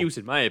an excuse,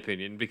 in my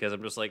opinion, because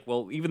I'm just like,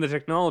 well, even the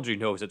technology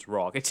knows it's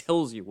wrong. It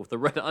tells you with the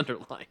red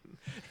underline.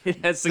 It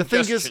has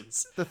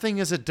suggestions. The thing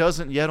is, it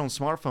doesn't yet on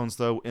smartphones,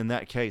 though, in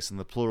that case, in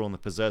the plural and the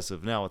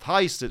possessive. Now, with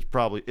heist,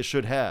 it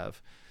should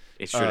have.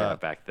 It should have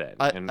back then.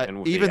 And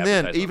with the even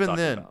then, advertisement I'm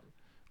talking about.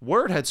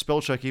 Word had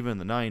spell check even in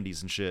the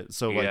 90s and shit.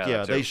 So like,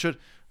 Yeah, they should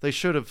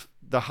have.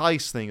 The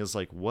heist thing is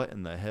like, what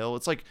in the hell?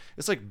 It's like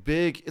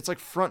big. It's like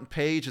front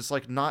page. It's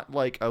like not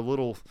like a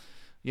little,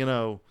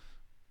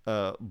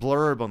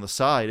 blurb on the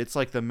side. It's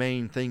like the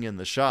main thing in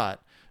the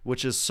shot,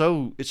 which is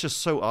it's just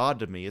so odd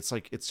to me. It's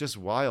like, it's just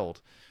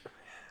wild.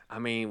 I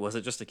mean, was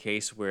it just a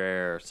case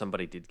where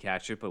somebody did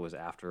catch it, but it was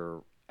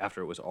after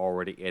it was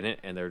already in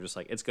it, and they're just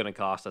like, it's going to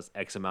cost us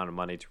X amount of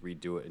money to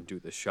redo it and do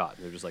this shot.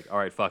 And they're just like, all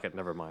right, fuck it,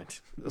 never mind.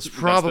 That's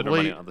We gotta spend our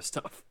money probably on this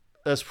stuff.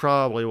 That's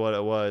probably what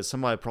it was.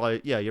 Somebody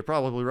probably, yeah, you're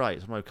probably right.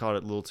 Somebody caught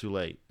it a little too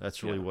late.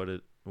 That's really what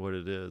it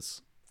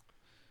is.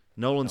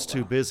 Nolan's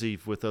too busy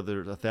with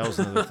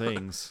 1,000 other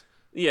things.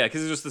 Yeah,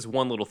 because it's just this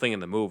one little thing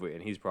in the movie,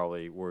 and he's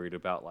probably worried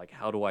about, like,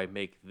 how do I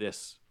make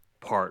this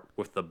part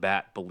with the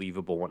bat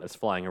believable when it's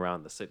flying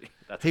around the city?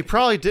 He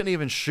probably didn't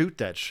even shoot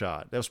that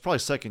shot. That was probably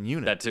second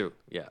unit. That too.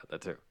 Yeah,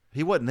 that too.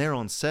 He wasn't there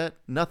on set.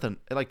 Nothing.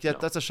 Like,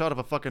 that's a shot of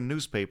a fucking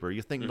newspaper.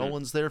 You think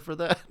Nolan's there for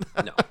that?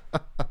 No.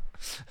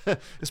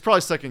 It's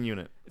probably second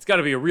unit. It's got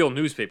to be a real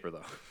newspaper,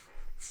 though.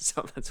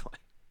 So that's why.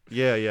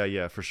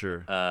 Yeah, for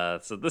sure.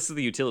 So this is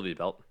the utility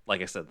belt.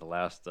 Like I said, the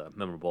last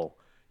memorable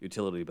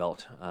utility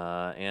belt.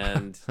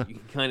 And you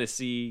can kind of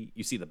see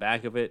the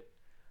back of it,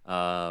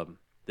 the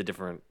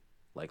different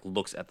like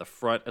looks at the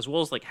front, as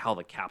well as like how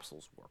the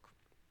capsules work.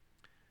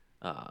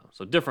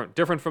 So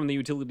different from the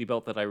utility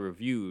belt that I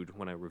reviewed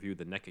when I reviewed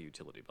the NECA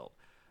utility belt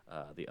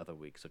the other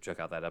week. So check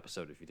out that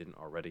episode if you didn't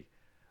already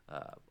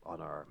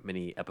on our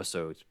mini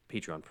episodes,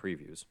 Patreon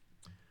previews.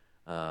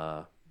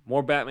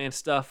 More Batman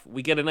stuff.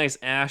 We get a nice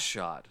ass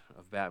shot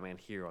of Batman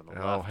here on the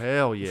left. Oh,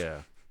 hell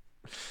yeah.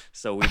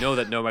 So we know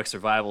that Nomex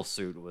survival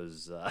suit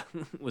was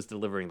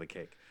delivering the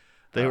cake.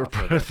 They were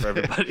for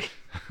everybody.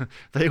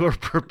 They were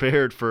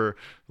prepared for.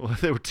 Well,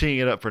 they were teeing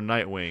it up for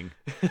Nightwing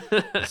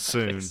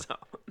soon. So.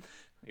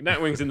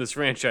 Nightwing's in this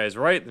franchise,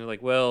 right? And they're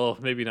like, well,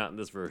 maybe not in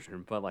this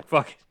version, but like,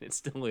 fuck it, it's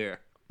still here.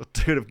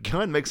 Dude, if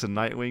Gunn makes a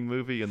Nightwing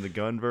movie in the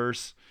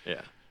Gunverse,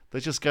 yeah,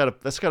 that's gotta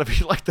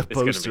be like the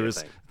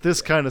posters.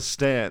 This kind of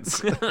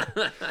stance.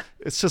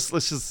 it's just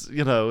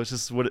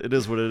what it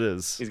is. What it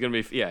is. He's gonna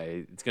be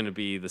it's gonna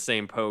be the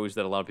same pose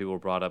that a lot of people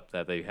brought up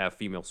that they have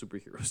female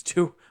superheroes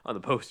do on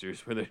the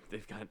posters, where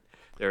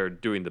they're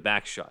doing the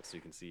back shots, so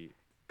you can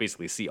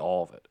basically see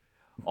all of it.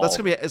 That's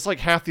gonna be. It's like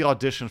half the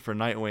audition for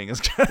Nightwing.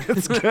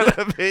 It's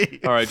gonna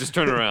be. All right, just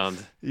turn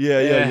around.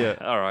 Yeah.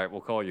 All right,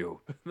 we'll call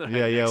you.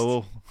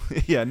 Well,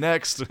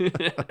 next.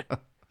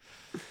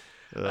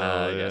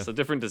 So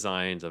different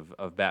designs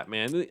of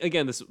Batman.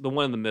 Again, the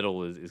one in the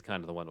middle is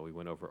kind of the one that we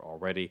went over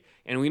already,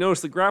 and we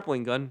noticed the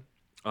grappling gun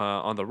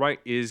on the right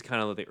is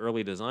kind of the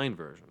early design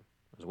version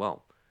as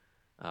well,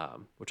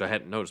 which I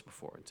hadn't noticed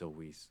before until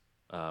we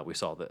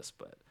saw this,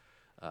 but.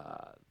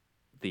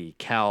 The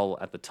cowl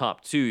at the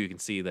top too, you can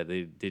see that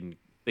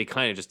they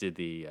kind of just did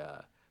the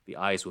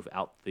eyes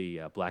without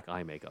the black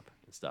eye makeup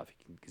and stuff,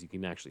 because you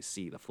can actually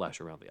see the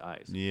flesh around the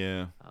eyes.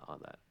 Yeah.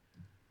 On that.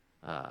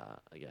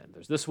 Again,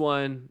 there's this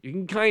one. You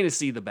can kind of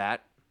see the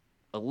bat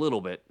a little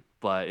bit,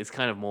 but it's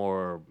kind of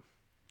more.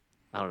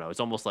 I don't know.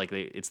 It's almost like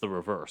it's the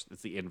reverse.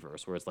 It's the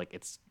inverse, where it's like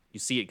you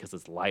see it because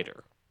it's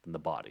lighter than the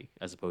body,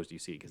 as opposed to you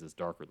see it because it's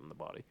darker than the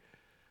body.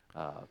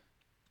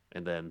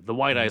 And then the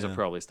white eyes are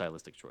probably a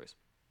stylistic choice.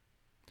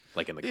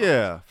 Like in the comics.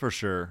 Yeah, for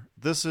sure.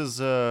 This is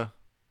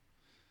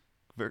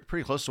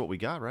pretty close to what we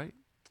got, right?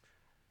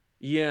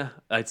 Yeah,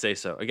 I'd say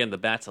so. Again, the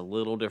bat's a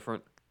little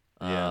different.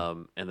 Yeah.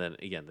 And then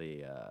again,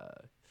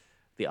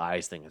 the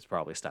eyes thing is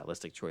probably a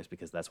stylistic choice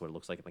because that's what it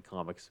looks like in the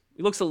comics.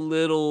 It looks a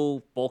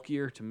little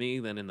bulkier to me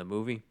than in the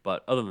movie,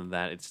 but other than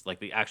that, it's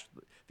like the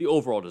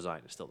overall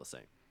design is still the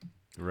same.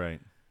 Right.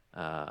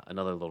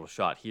 Another little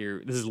shot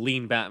here. This is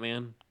Lean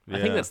Batman. Yeah.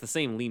 I think that's the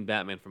same Lean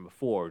Batman from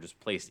before, just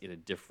placed in a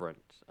different.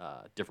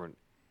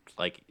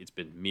 Like it's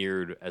been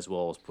mirrored as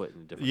well as put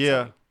in a different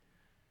setting.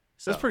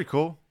 So, that's pretty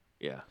cool.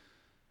 Yeah.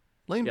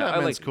 Lean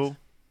Batman's cool.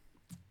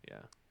 Yeah.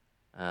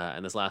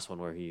 And this last one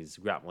where he's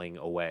grappling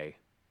away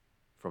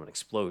from an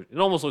explosion. It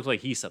almost looks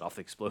like he set off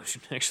the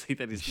explosion, actually,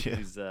 that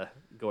he's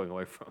going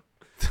away from.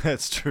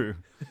 That's true.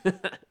 So,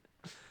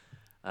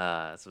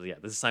 yeah,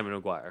 this is Simon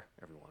Maguire,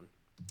 everyone.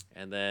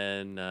 And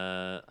then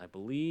I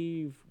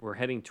believe we're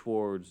heading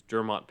towards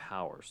Dermot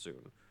Power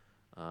soon.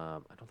 I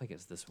don't think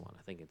it's this one.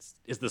 I think it's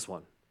this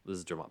one. This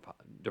is Dermot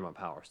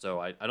Power. So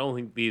I don't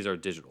think these are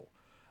digital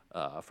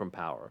from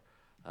Power.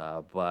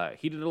 But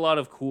he did a lot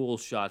of cool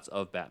shots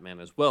of Batman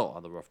as well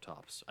on the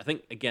rooftops. I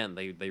think, again,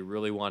 they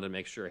really wanted to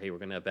make sure, hey, we're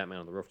going to have Batman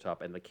on the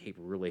rooftop, and the cape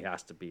really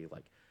has to be,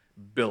 like,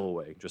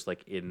 billowing, just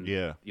like in,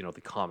 the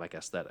comic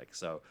aesthetic.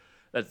 So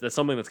that's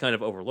something that's kind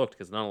of overlooked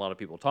because not a lot of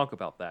people talk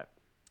about that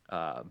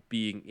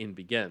being in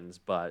Begins,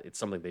 but it's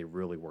something they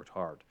really worked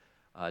hard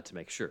to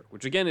make sure.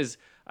 Which, again, is,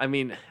 I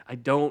mean,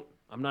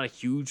 I'm not a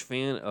huge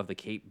fan of the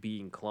cape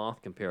being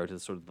cloth compared to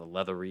sort of the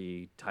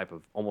leathery type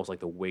of, almost like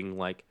the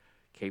wing-like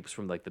capes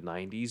from like the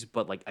 90s,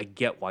 but like I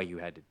get why you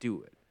had to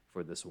do it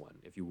for this one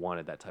if you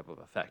wanted that type of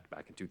effect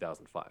back in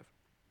 2005.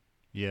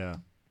 Yeah.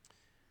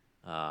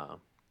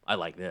 I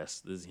like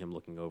this. This is him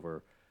looking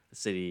over the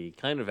city,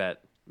 kind of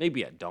at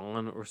maybe at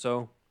dawn or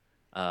so,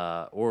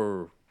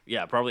 or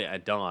yeah, probably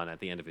at dawn at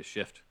the end of his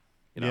shift.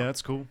 You Yeah, know,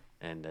 that's cool.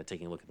 and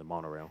taking a look at the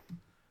monorail.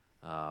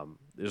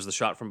 There's the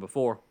shot from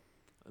before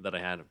that I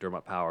had of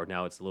Dermot Power.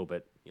 Now it's a little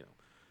bit,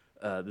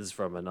 this is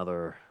from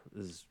another.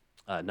 This is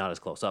not as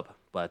close up,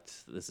 but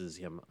this is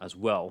him as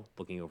well,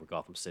 looking over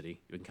Gotham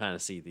City. You can kind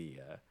of see the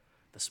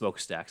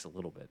smokestacks a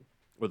little bit,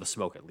 or the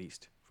smoke at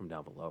least, from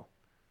down below.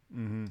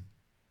 Mm-hmm.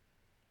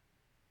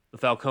 The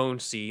Falcone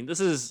scene.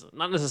 This is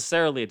not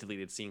necessarily a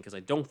deleted scene because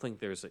I don't think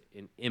there's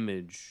an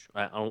image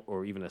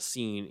or even a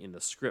scene in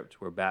the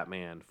script where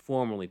Batman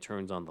formally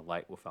turns on the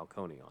light with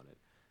Falcone on it.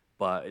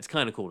 But it's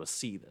kind of cool to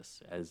see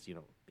this, as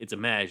it's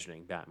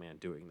imagining Batman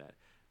doing that,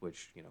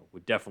 which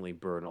would definitely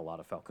burn a lot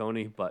of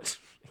Falcone. But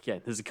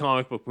again, this is a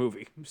comic book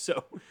movie,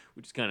 so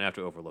we just kind of have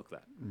to overlook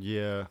that.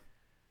 Yeah.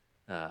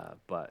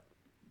 But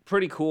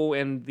pretty cool,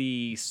 and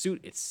the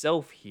suit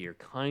itself here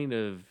kind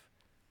of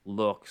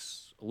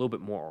looks a little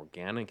bit more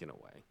organic in a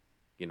way.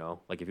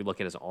 Like if you look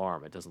at his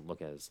arm, it doesn't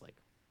look as like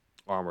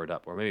armored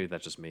up, or maybe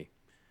that's just me.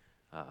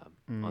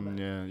 On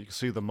that. Yeah, you can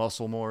see the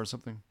muscle more or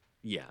something.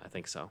 Yeah, I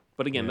think so.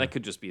 But again, that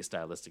could just be a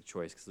stylistic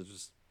choice because they're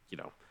just,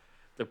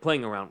 they're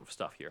playing around with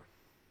stuff here.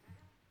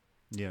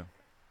 Yeah.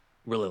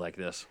 Really like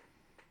this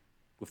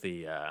with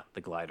the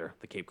glider,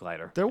 the Cape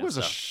glider. There and was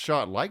a stuff.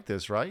 shot like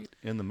this, right,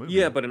 in the movie?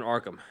 Yeah, but in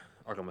Arkham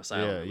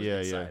Asylum, it was yeah,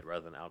 inside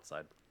rather than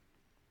outside.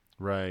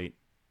 Right.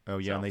 Oh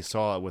yeah, So- and they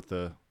saw it with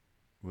the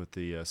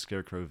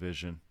Scarecrow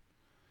vision.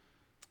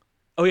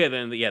 Oh yeah,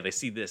 then they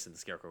see this in the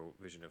Scarecrow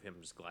vision of him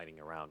just gliding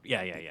around.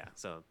 Yeah.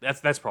 So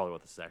that's probably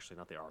what this is actually,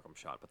 not the Arkham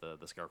shot, but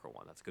the Scarecrow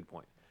one. That's a good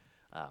point.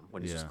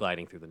 When he's just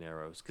gliding through the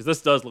Narrows, because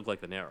this does look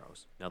like the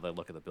Narrows. Now that I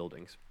look at the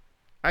buildings.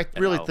 I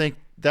really think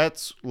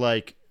that's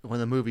like when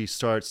the movie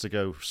starts to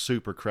go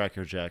super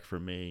crackerjack for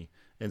me,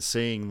 and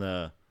seeing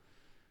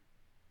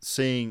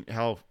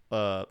how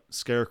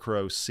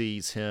Scarecrow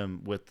sees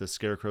him with the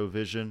Scarecrow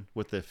vision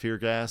with the fear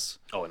gas.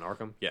 Oh, in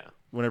Arkham, yeah.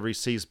 Whenever he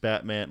sees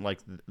Batman, like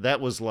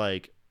that was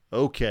like,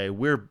 okay,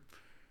 we're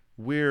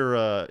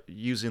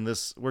using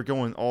this. We're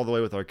going all the way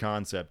with our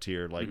concept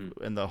here, like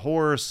and the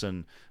horse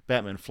and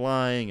Batman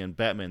flying and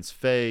Batman's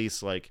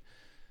face, like.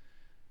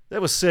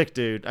 That was sick,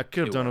 dude. I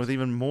could have done it with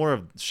even more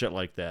of shit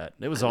like that.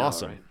 It was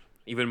awesome. Right?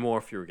 Even more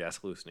fear gas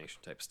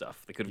hallucination type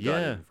stuff. They could have gone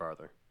even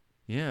farther.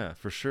 Yeah,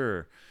 for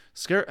sure.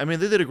 I mean,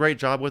 they did a great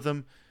job with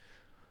them,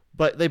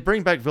 but they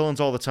bring back villains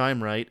all the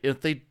time, right?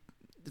 If they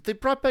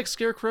brought back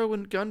Scarecrow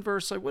in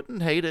Gunverse, I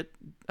wouldn't hate it.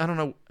 I don't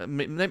know,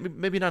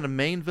 maybe not a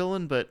main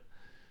villain, but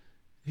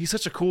he's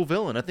such a cool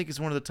villain. I think he's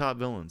one of the top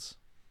villains.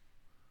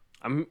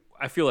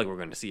 I feel like we're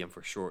going to see him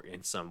for sure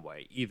in some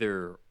way,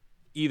 either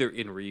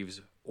in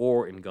Reeves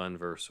or in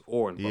Gunverse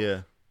or in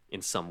both,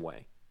 in some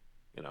way,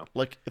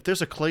 Like if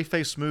there's a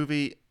Clayface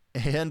movie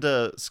and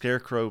a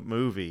Scarecrow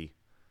movie,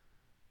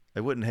 I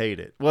wouldn't hate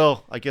it.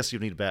 Well, I guess you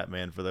need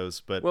Batman for those,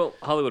 but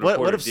Hollywood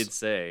Reporter did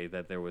say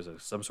that there was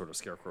some sort of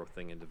Scarecrow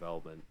thing in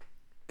development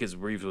because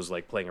Reeves was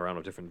like playing around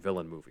with different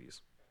villain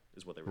movies,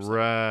 is what they were saying.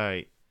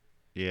 Right.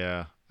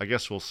 Yeah. I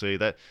guess we'll see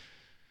that.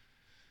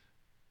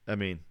 I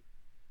mean,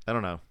 I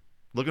don't know.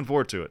 Looking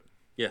forward to it.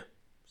 Yeah.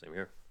 Same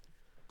here.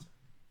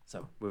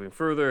 So moving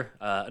further,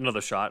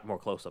 another shot, more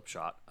close-up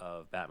shot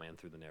of Batman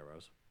through the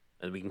Narrows,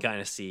 and we can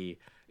kind of see.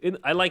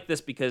 I like this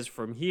because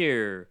from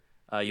here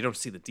you don't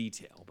see the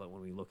detail, but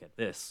when we look at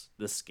this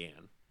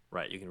scan,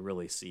 right, you can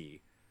really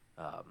see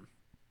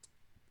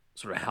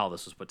sort of how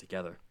this was put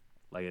together.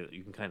 Like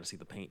you can kind of see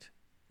the paint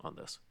on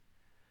this,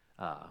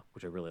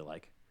 which I really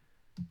like.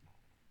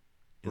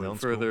 Moving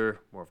further,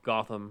 more of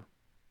Gotham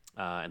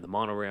and the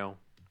monorail.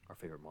 Our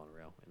favorite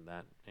monorail in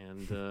that,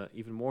 and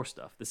even more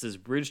stuff. This is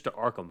Bridge to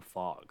Arkham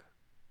Fog,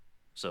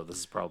 so this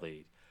is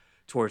probably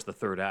towards the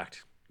third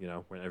act,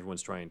 when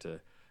everyone's trying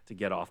to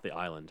get off the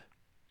island.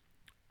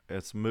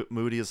 It's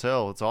moody as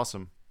hell. It's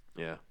awesome.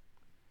 Yeah.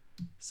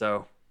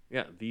 So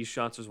yeah, these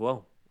shots as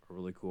well are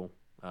really cool.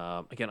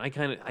 Again,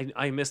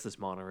 I miss this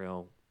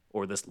monorail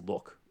or this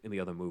look in the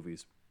other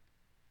movies.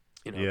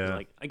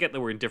 Like I get that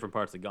we're in different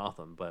parts of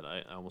Gotham, but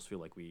I almost feel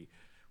like we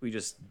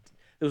just.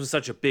 This was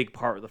such a big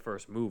part of the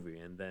first movie,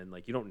 and then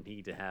like you don't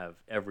need to have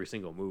every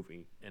single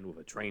movie end with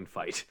a train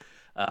fight,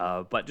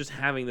 but just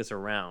having this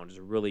around just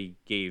really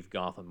gave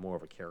Gotham more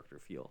of a character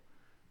feel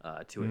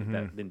to it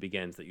that then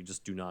begins that you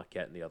just do not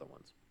get in the other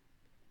ones.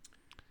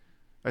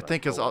 I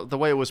think as the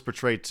way it was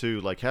portrayed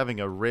too, like having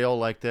a rail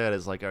like that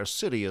is like our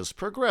city is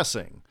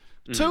progressing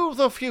to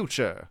the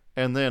future,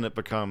 and then it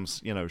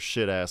becomes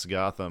shit ass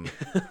Gotham.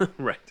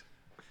 Right.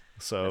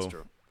 So that's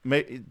true.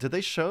 Did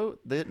they show?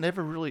 They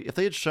never really. If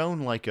they had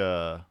shown like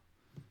a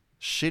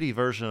shitty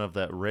version of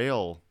that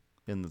rail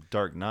in the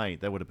Dark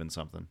Knight, that would have been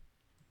something.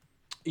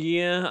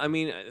 Yeah, I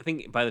mean, I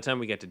think by the time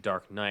we get to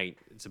Dark Knight,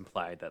 it's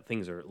implied that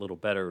things are a little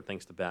better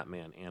thanks to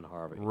Batman and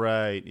Harvey.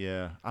 Right.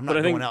 Yeah. I'm not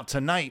going out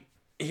tonight.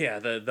 Yeah,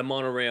 the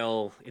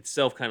monorail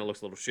itself kind of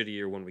looks a little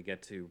shittier when we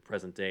get to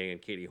present day,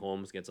 and Katie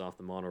Holmes gets off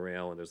the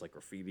monorail, and there's like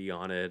graffiti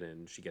on it,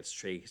 and she gets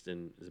chased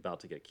and is about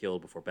to get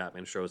killed before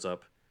Batman shows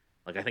up.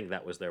 Like I think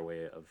that was their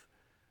way of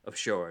of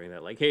showing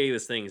that, like, hey,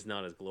 this thing is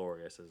not as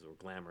glorious as or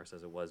glamorous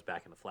as it was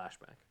back in the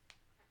flashback.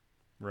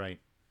 Right.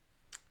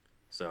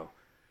 So,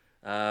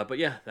 but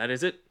yeah, that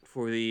is it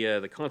for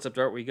the concept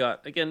art we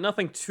got. Again,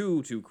 nothing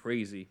too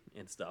crazy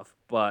and stuff,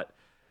 but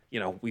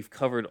we've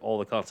covered all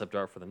the concept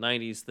art for the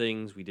 '90s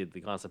things. We did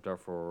the concept art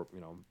for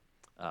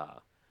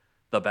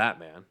the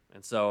Batman,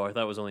 and so I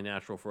thought it was only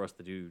natural for us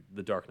to do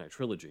the Dark Knight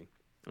trilogy.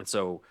 And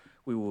so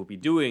we will be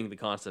doing the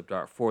concept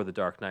art for the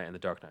Dark Knight and the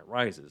Dark Knight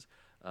Rises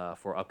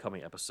for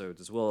upcoming episodes,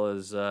 as well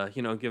as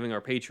giving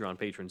our Patreon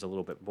patrons a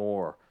little bit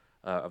more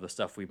of the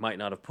stuff we might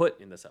not have put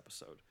in this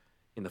episode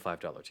in the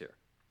 $5 tier.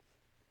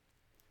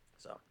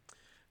 So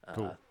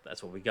Cool.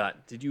 That's what we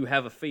got. Did you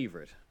have a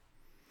favorite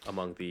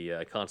among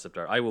the concept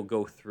art? I will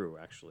go through,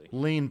 actually.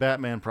 Lean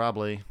Batman,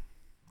 probably.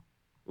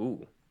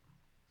 Ooh.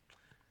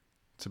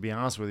 To be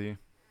honest with you.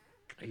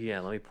 Yeah,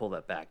 let me pull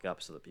that back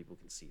up so that people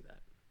can see that.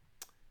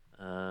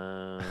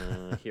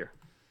 Here.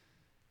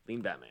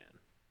 Lean Batman.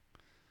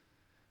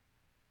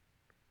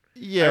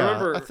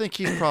 Yeah, I think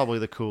he's probably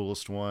the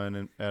coolest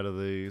one out of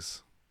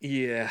these.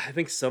 Yeah, I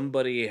think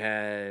somebody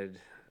had...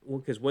 Well,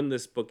 because when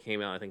this book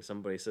came out, I think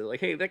somebody said, like,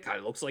 hey, that guy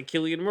looks like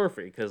Cillian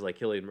Murphy. Because, like,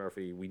 Cillian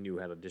Murphy, we knew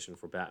had auditioned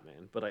for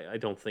Batman. But I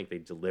don't think they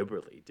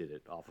deliberately did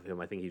it off of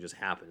him. I think he just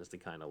happens to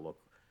kind of look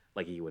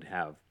like he would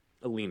have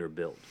a leaner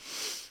build.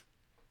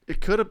 It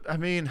could have... I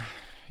mean,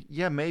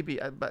 yeah, maybe.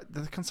 But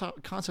the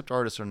concept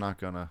artists are not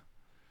going to...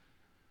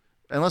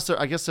 Unless they're...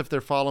 I guess if they're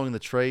following the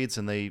trades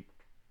and they...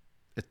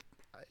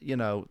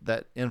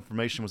 that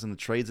information was in the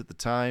trades at the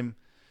time.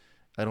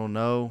 I don't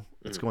know.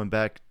 It's going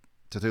back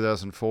to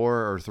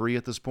 2004 or 3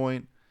 at this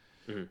point.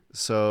 Mm-hmm.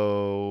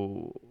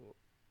 So,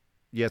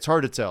 yeah, it's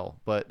hard to tell,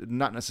 but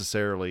not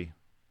necessarily.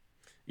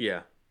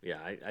 Yeah.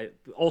 I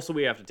also,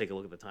 we have to take a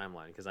look at the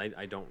timeline because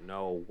I don't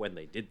know when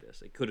they did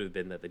this. It could have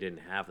been that they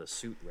didn't have the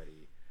suit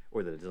ready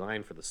or the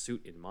design for the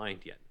suit in mind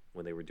yet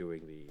when they were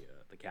doing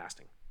the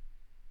casting.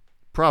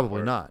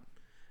 Probably not.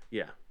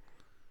 Yeah.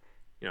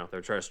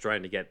 They're just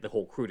trying to get the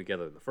whole crew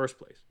together in the first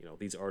place.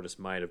 These artists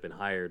might have been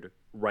hired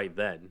right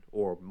then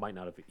or might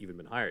not have even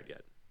been hired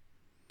yet.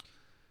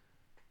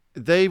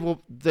 I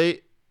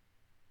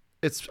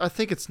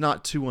think it's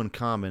not too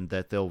uncommon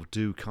that they'll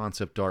do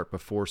concept art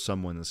before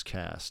someone is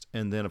cast.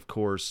 And then, of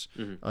course,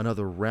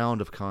 another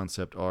round of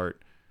concept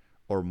art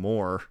or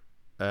more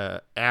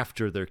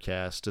after they're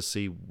cast to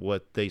see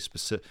what they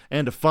specific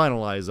and to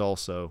finalize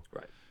also.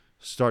 Right.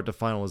 Start the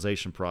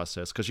finalization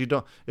process. Because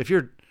if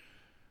you're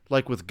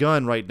like with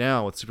Gunn right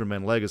now with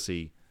Superman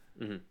Legacy,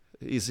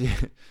 he's,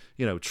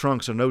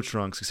 trunks or no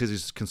trunks. He says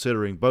he's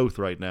considering both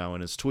right now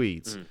in his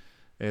tweets.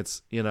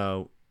 It's,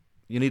 you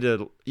need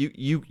to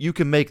you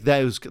can make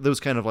those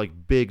kind of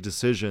like big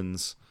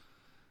decisions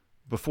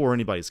before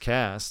anybody's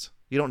cast.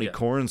 You don't need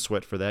Corn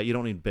Sweat for that. You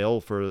don't need Bell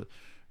for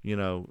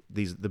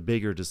the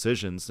bigger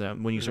decisions. Now,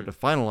 when you start to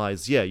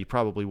finalize, you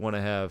probably want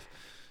to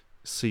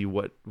see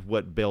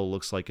what Bell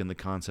looks like in the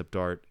concept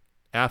art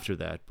after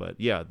that. But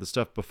yeah, the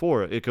stuff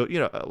before it go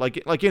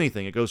like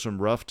anything, it goes from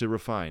rough to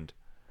refined.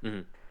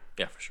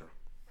 Yeah, for sure.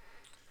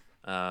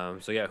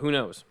 So yeah, who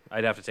knows?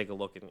 I'd have to take a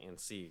look and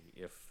see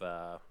if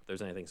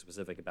there's anything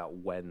specific about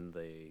when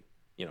they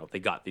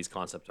got these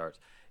concept arts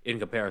in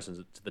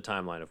comparison to the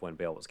timeline of when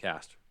Bale was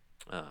cast.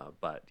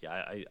 But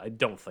yeah, I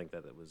don't think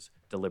that it was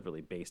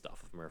deliberately based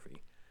off of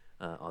Murphy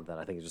on that.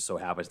 I think it just so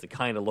happens to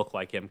kind of look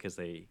like him because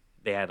they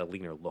had a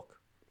leaner look.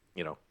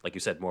 Like you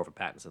said, more of a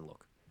Pattinson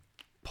look.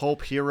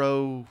 Pulp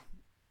hero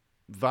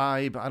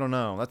vibe. I don't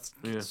know. That's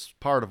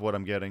part of what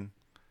I'm getting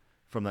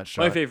from that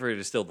shot. My favorite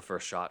is still the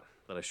first shot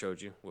that I showed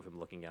you with him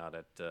looking out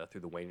at through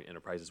the Wayne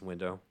Enterprises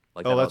window.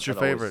 Like that's your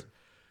favorite.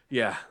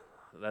 Yeah,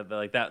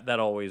 that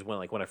always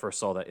when I first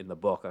saw that in the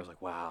book, I was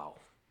like, wow.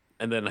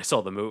 And then I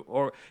saw the movie,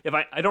 or if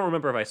I don't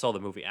remember if I saw the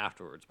movie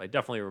afterwards, but I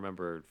definitely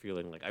remember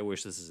feeling like I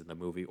wish this is in the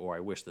movie, or I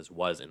wish this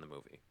was in the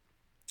movie.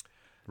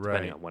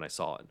 Depending on when I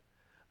saw it,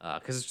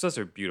 because it's such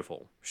a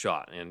beautiful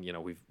shot, and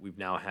we've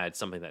now had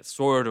something that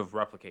sort of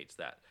replicates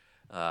that,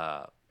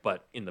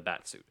 but in the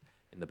bat suit,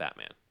 in the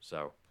Batman.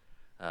 So.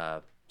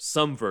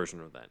 Some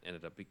version of that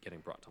ended up getting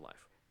brought to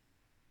life,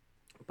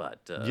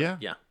 but yeah,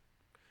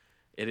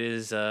 it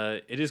is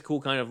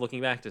cool. Kind of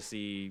looking back to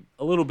see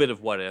a little bit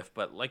of what if,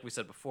 but like we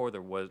said before,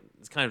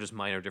 it's kind of just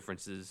minor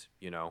differences.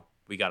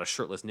 We got a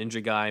shirtless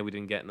ninja guy we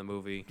didn't get in the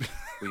movie.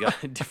 We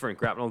got a different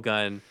grapnel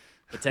gun.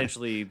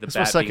 Potentially the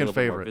bat being a little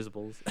bit more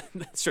visible.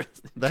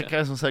 That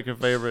guy's my second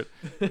favorite.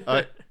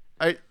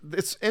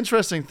 It's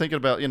interesting thinking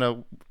about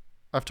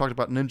I've talked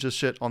about ninja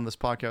shit on this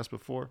podcast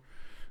before,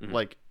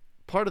 like.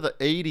 Part of the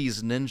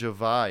 80s ninja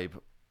vibe,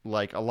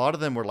 like a lot of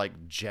them were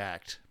like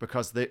jacked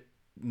because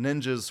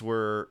ninjas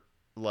were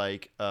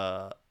like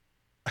they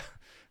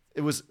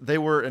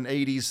were an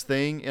 80s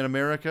thing in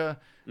America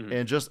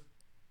and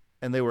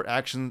they were an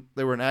action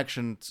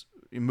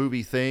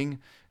movie thing,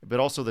 but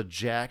also the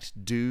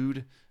jacked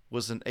dude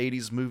was an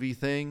 80s movie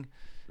thing.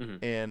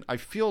 And I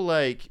feel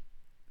like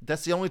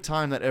that's the only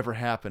time that ever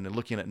happened in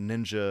looking at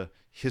ninja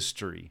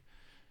history.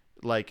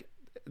 Like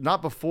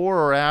not before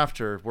or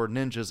after were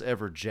ninjas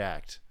ever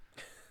jacked.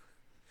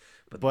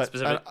 But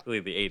specifically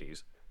the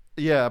 80s.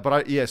 Yeah,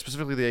 but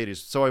specifically the 80s.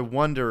 So I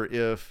wonder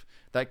if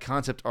that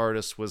concept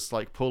artist was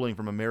like pulling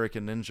from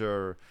American Ninja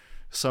or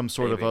some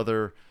sort of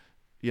other,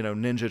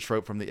 ninja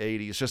trope from the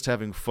 80s, just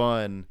having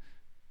fun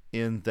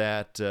in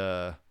that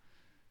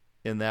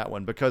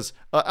one. Because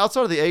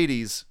outside of the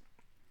 80s,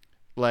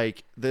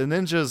 like the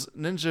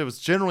ninja was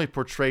generally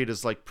portrayed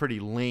as like pretty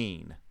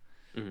lean.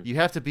 Mm-hmm. You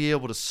have to be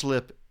able to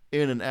slip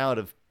in and out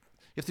of.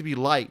 You have to be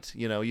light.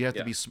 You have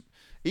to be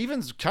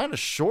even kind of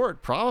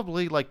short,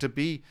 probably, like to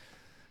be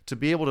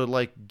able to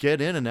like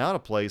get in and out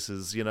of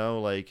places.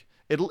 Like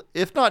it,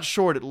 if not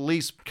short, at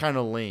least kind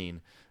of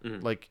lean.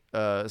 Mm-hmm. Like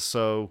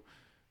so.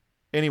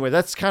 Anyway,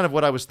 that's kind of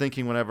what I was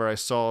thinking whenever I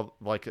saw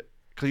like.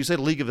 Because you said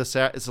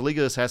it's a League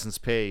of Assassins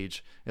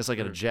page. It's like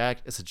a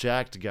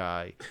jacked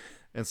guy,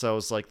 and so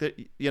it's like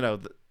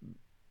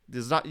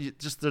there's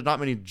not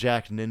many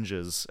jacked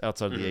ninjas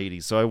outside of the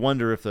 '80s. So I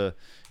wonder if the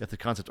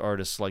concept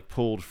artists like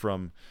pulled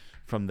from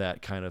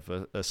that kind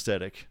of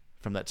aesthetic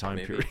from that time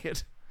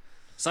period.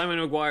 Simon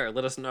McGuire,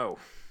 let us know.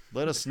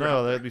 Let us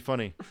know. That'd be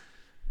funny.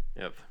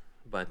 Yep.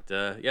 But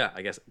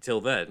I guess till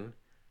then,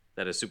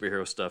 that is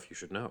superhero stuff you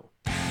should know.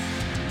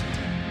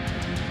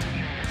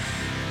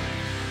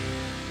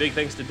 Big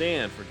thanks to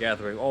Dan for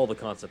gathering all the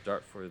concept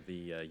art for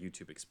the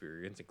YouTube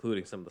experience,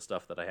 including some of the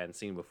stuff that I hadn't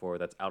seen before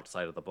that's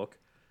outside of the book.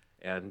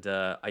 And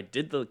I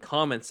did the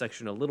comment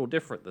section a little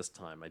different this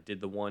time. I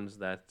did the ones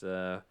that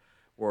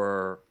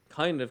were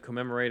kind of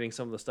commemorating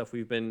some of the stuff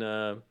we've been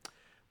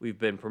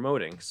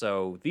promoting.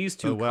 So these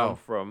two come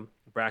from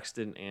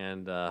Braxton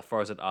and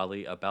Farzad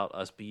Ali about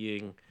us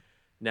being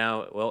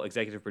now,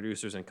 executive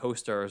producers and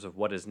co-stars of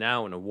what is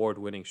now an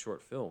award-winning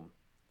short film,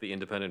 the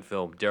independent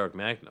film Derek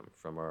Magnum,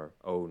 from our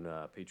own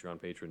Patreon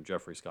patron,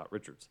 Jeffrey Scott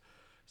Richards.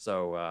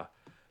 So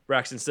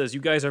Braxton says, you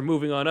guys are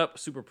moving on up.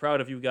 Super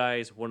proud of you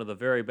guys. One of the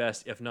very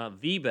best, if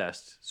not the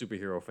best,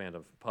 superhero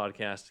fandom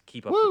podcast.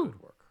 Keep up the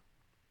good work.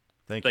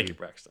 Thank you,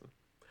 Braxton.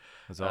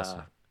 That's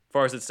awesome.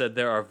 Farzad said,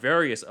 there are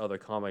various other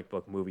comic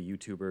book movie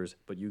YouTubers,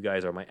 but you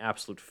guys are my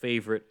absolute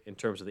favorite in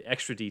terms of the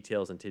extra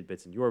details and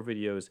tidbits in your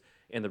videos,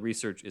 and the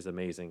research is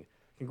amazing.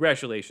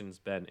 Congratulations,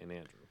 Ben and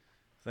Andrew.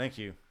 Thank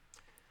you.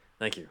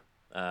 Thank you.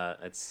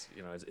 It's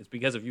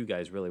because of you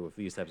guys really with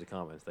these types of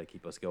comments that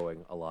keep us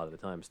going a lot of the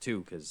times too.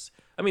 Because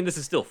this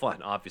is still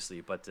fun, obviously,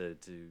 but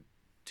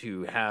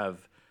to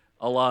have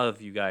a lot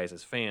of you guys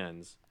as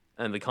fans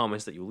and the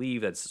comments that you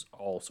leave, that's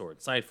all so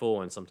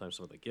insightful, and sometimes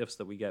some of the gifts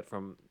that we get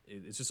from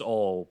it's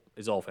all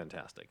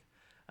fantastic,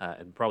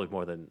 and probably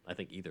more than I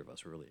think either of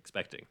us were really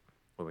expecting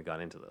when we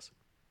got into this.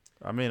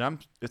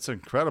 It's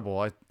incredible.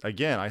 I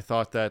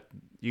thought that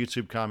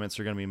YouTube comments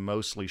are going to be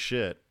mostly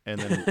shit, and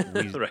then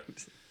we.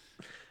 Right.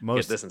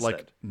 Most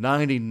like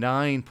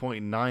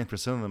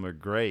 99.9% of them are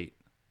great,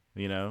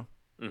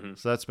 Mm-hmm.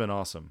 So that's been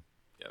awesome.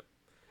 Yep.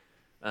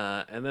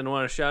 And then I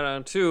want to shout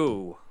out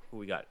to who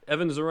we got: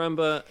 Evan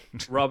Zaremba,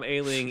 Rob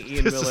Ailing,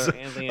 Ian Miller,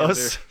 and Leander.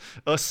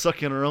 Us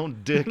sucking our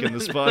own dick in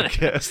this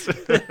podcast.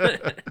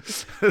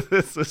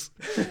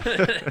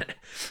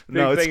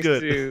 No, it's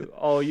good. Big thanks to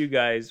all you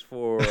guys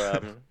for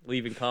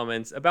leaving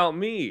comments about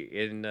me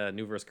in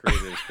Newverse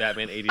Creative's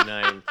Batman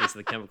 '89 Case of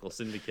the Chemical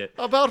Syndicate.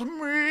 About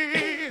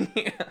me.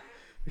 Yeah.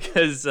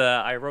 Because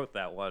I wrote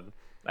that one.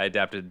 I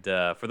adapted,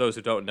 for those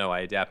who don't know,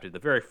 I adapted the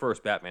very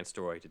first Batman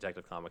story,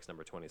 Detective Comics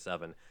number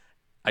 27.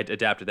 I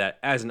adapted that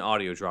as an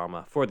audio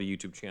drama for the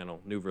YouTube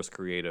channel, Newverse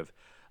Creative.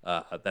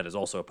 That is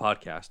also a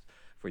podcast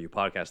for you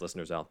podcast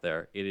listeners out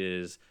there. It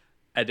is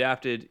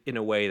adapted in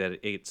a way that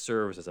it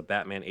serves as a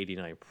Batman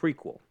 89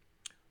 prequel,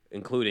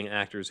 including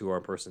actors who are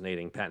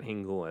impersonating Pat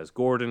Hingle as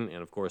Gordon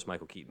and, of course,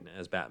 Michael Keaton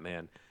as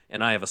Batman.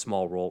 And I have a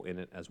small role in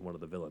it as one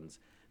of the villains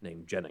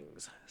named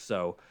Jennings.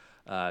 So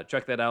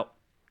check that out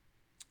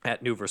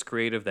at Newverse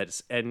Creative.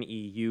 That's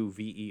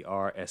Neuverse.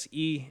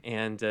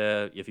 And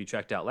if you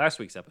checked out last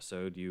week's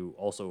episode, you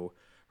also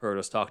heard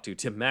us talk to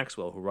Tim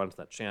Maxwell, who runs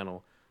that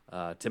channel.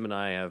 Tim and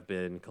I have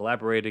been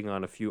collaborating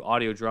on a few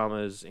audio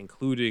dramas,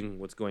 including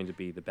what's going to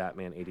be the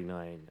Batman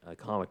 89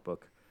 comic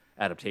book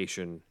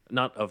adaptation,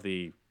 not of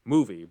the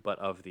movie, but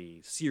of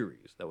the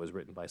series that was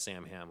written by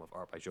Sam Hamm with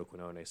art by Joe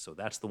Quinone. So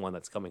that's the one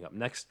that's coming up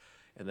next.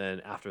 And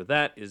then after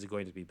that is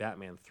going to be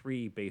Batman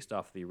 3, based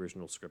off the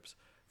original scripts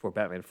for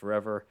Batman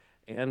Forever.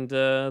 And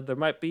there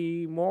might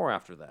be more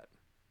after that.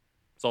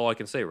 That's all I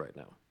can say right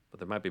now. But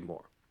there might be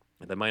more.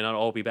 And they might not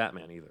all be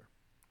Batman either.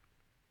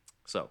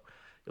 So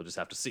you'll just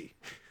have to see.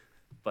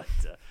 But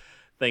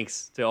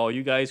thanks to all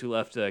you guys who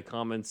left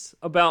comments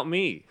about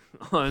me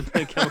on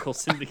the Chemical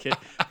Syndicate.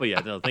 But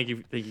yeah, no, thank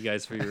you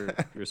guys for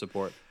your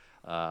support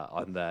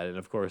on that. And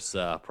of course,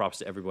 props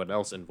to everyone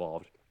else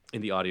involved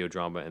in the audio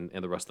drama and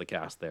the rest of the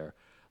cast there,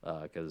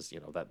 because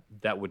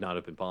that would not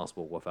have been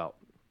possible without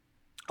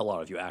a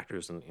lot of you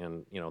actors,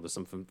 and there's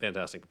some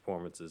fantastic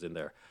performances in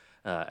there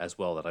as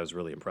well that I was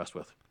really impressed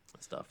with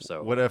and stuff.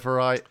 So whenever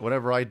I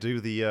do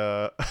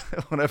the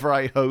whenever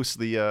I host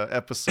the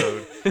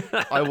episode,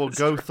 I will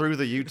go through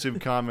the YouTube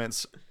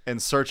comments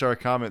and search our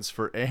comments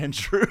for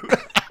Andrew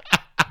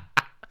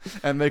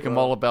and make them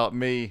all about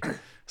me.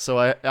 So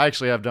I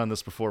actually have done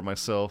this before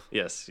myself.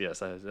 Yes.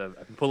 I'm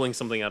pulling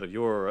something out of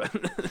your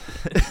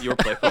your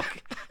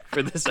playbook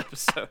for this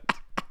episode.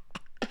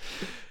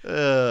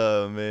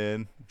 Oh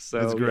man, So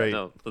that's great. Yeah,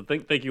 no, so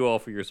thank you all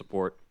for your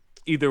support,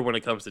 either when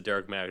it comes to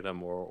Derek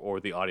Magnum or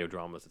the audio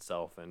dramas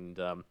itself. And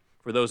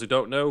for those who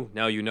don't know,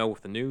 now you know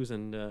with the news,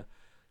 and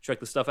check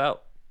the stuff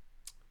out.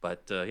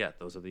 But yeah,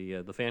 those are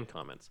the fan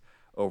comments.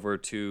 Over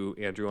to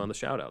Andrew on the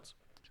shoutouts.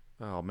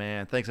 Oh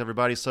man, thanks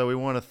everybody. So we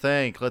want to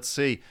thank, let's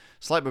see,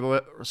 Slight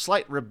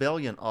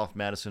Rebellion off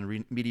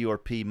Madison, Meteor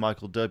P,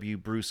 Michael W,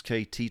 Bruce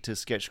K, Tita,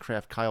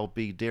 Sketchcraft, Kyle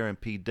B, Darren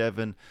P,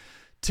 Devin,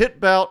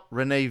 Titbout,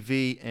 Renee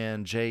V,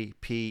 and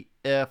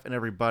JPF, and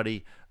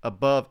everybody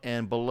above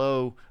and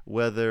below,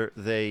 whether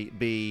they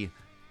be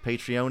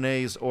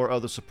Patreones or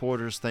other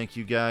supporters. Thank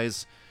you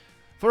guys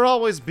for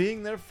always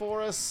being there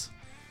for us,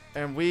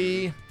 and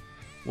we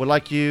would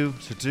like you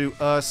to do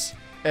us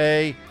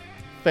a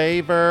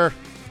favor.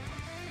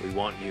 We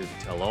want you to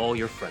tell all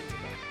your friends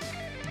about us.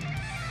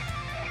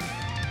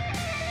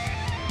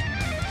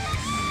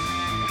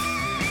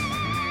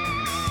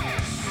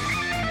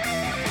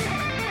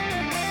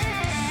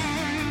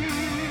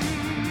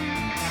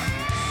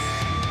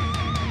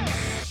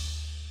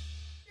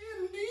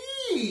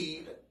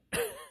 Indeed.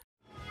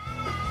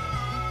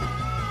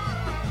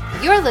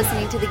 You're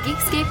listening to the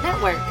Geekscape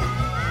Network.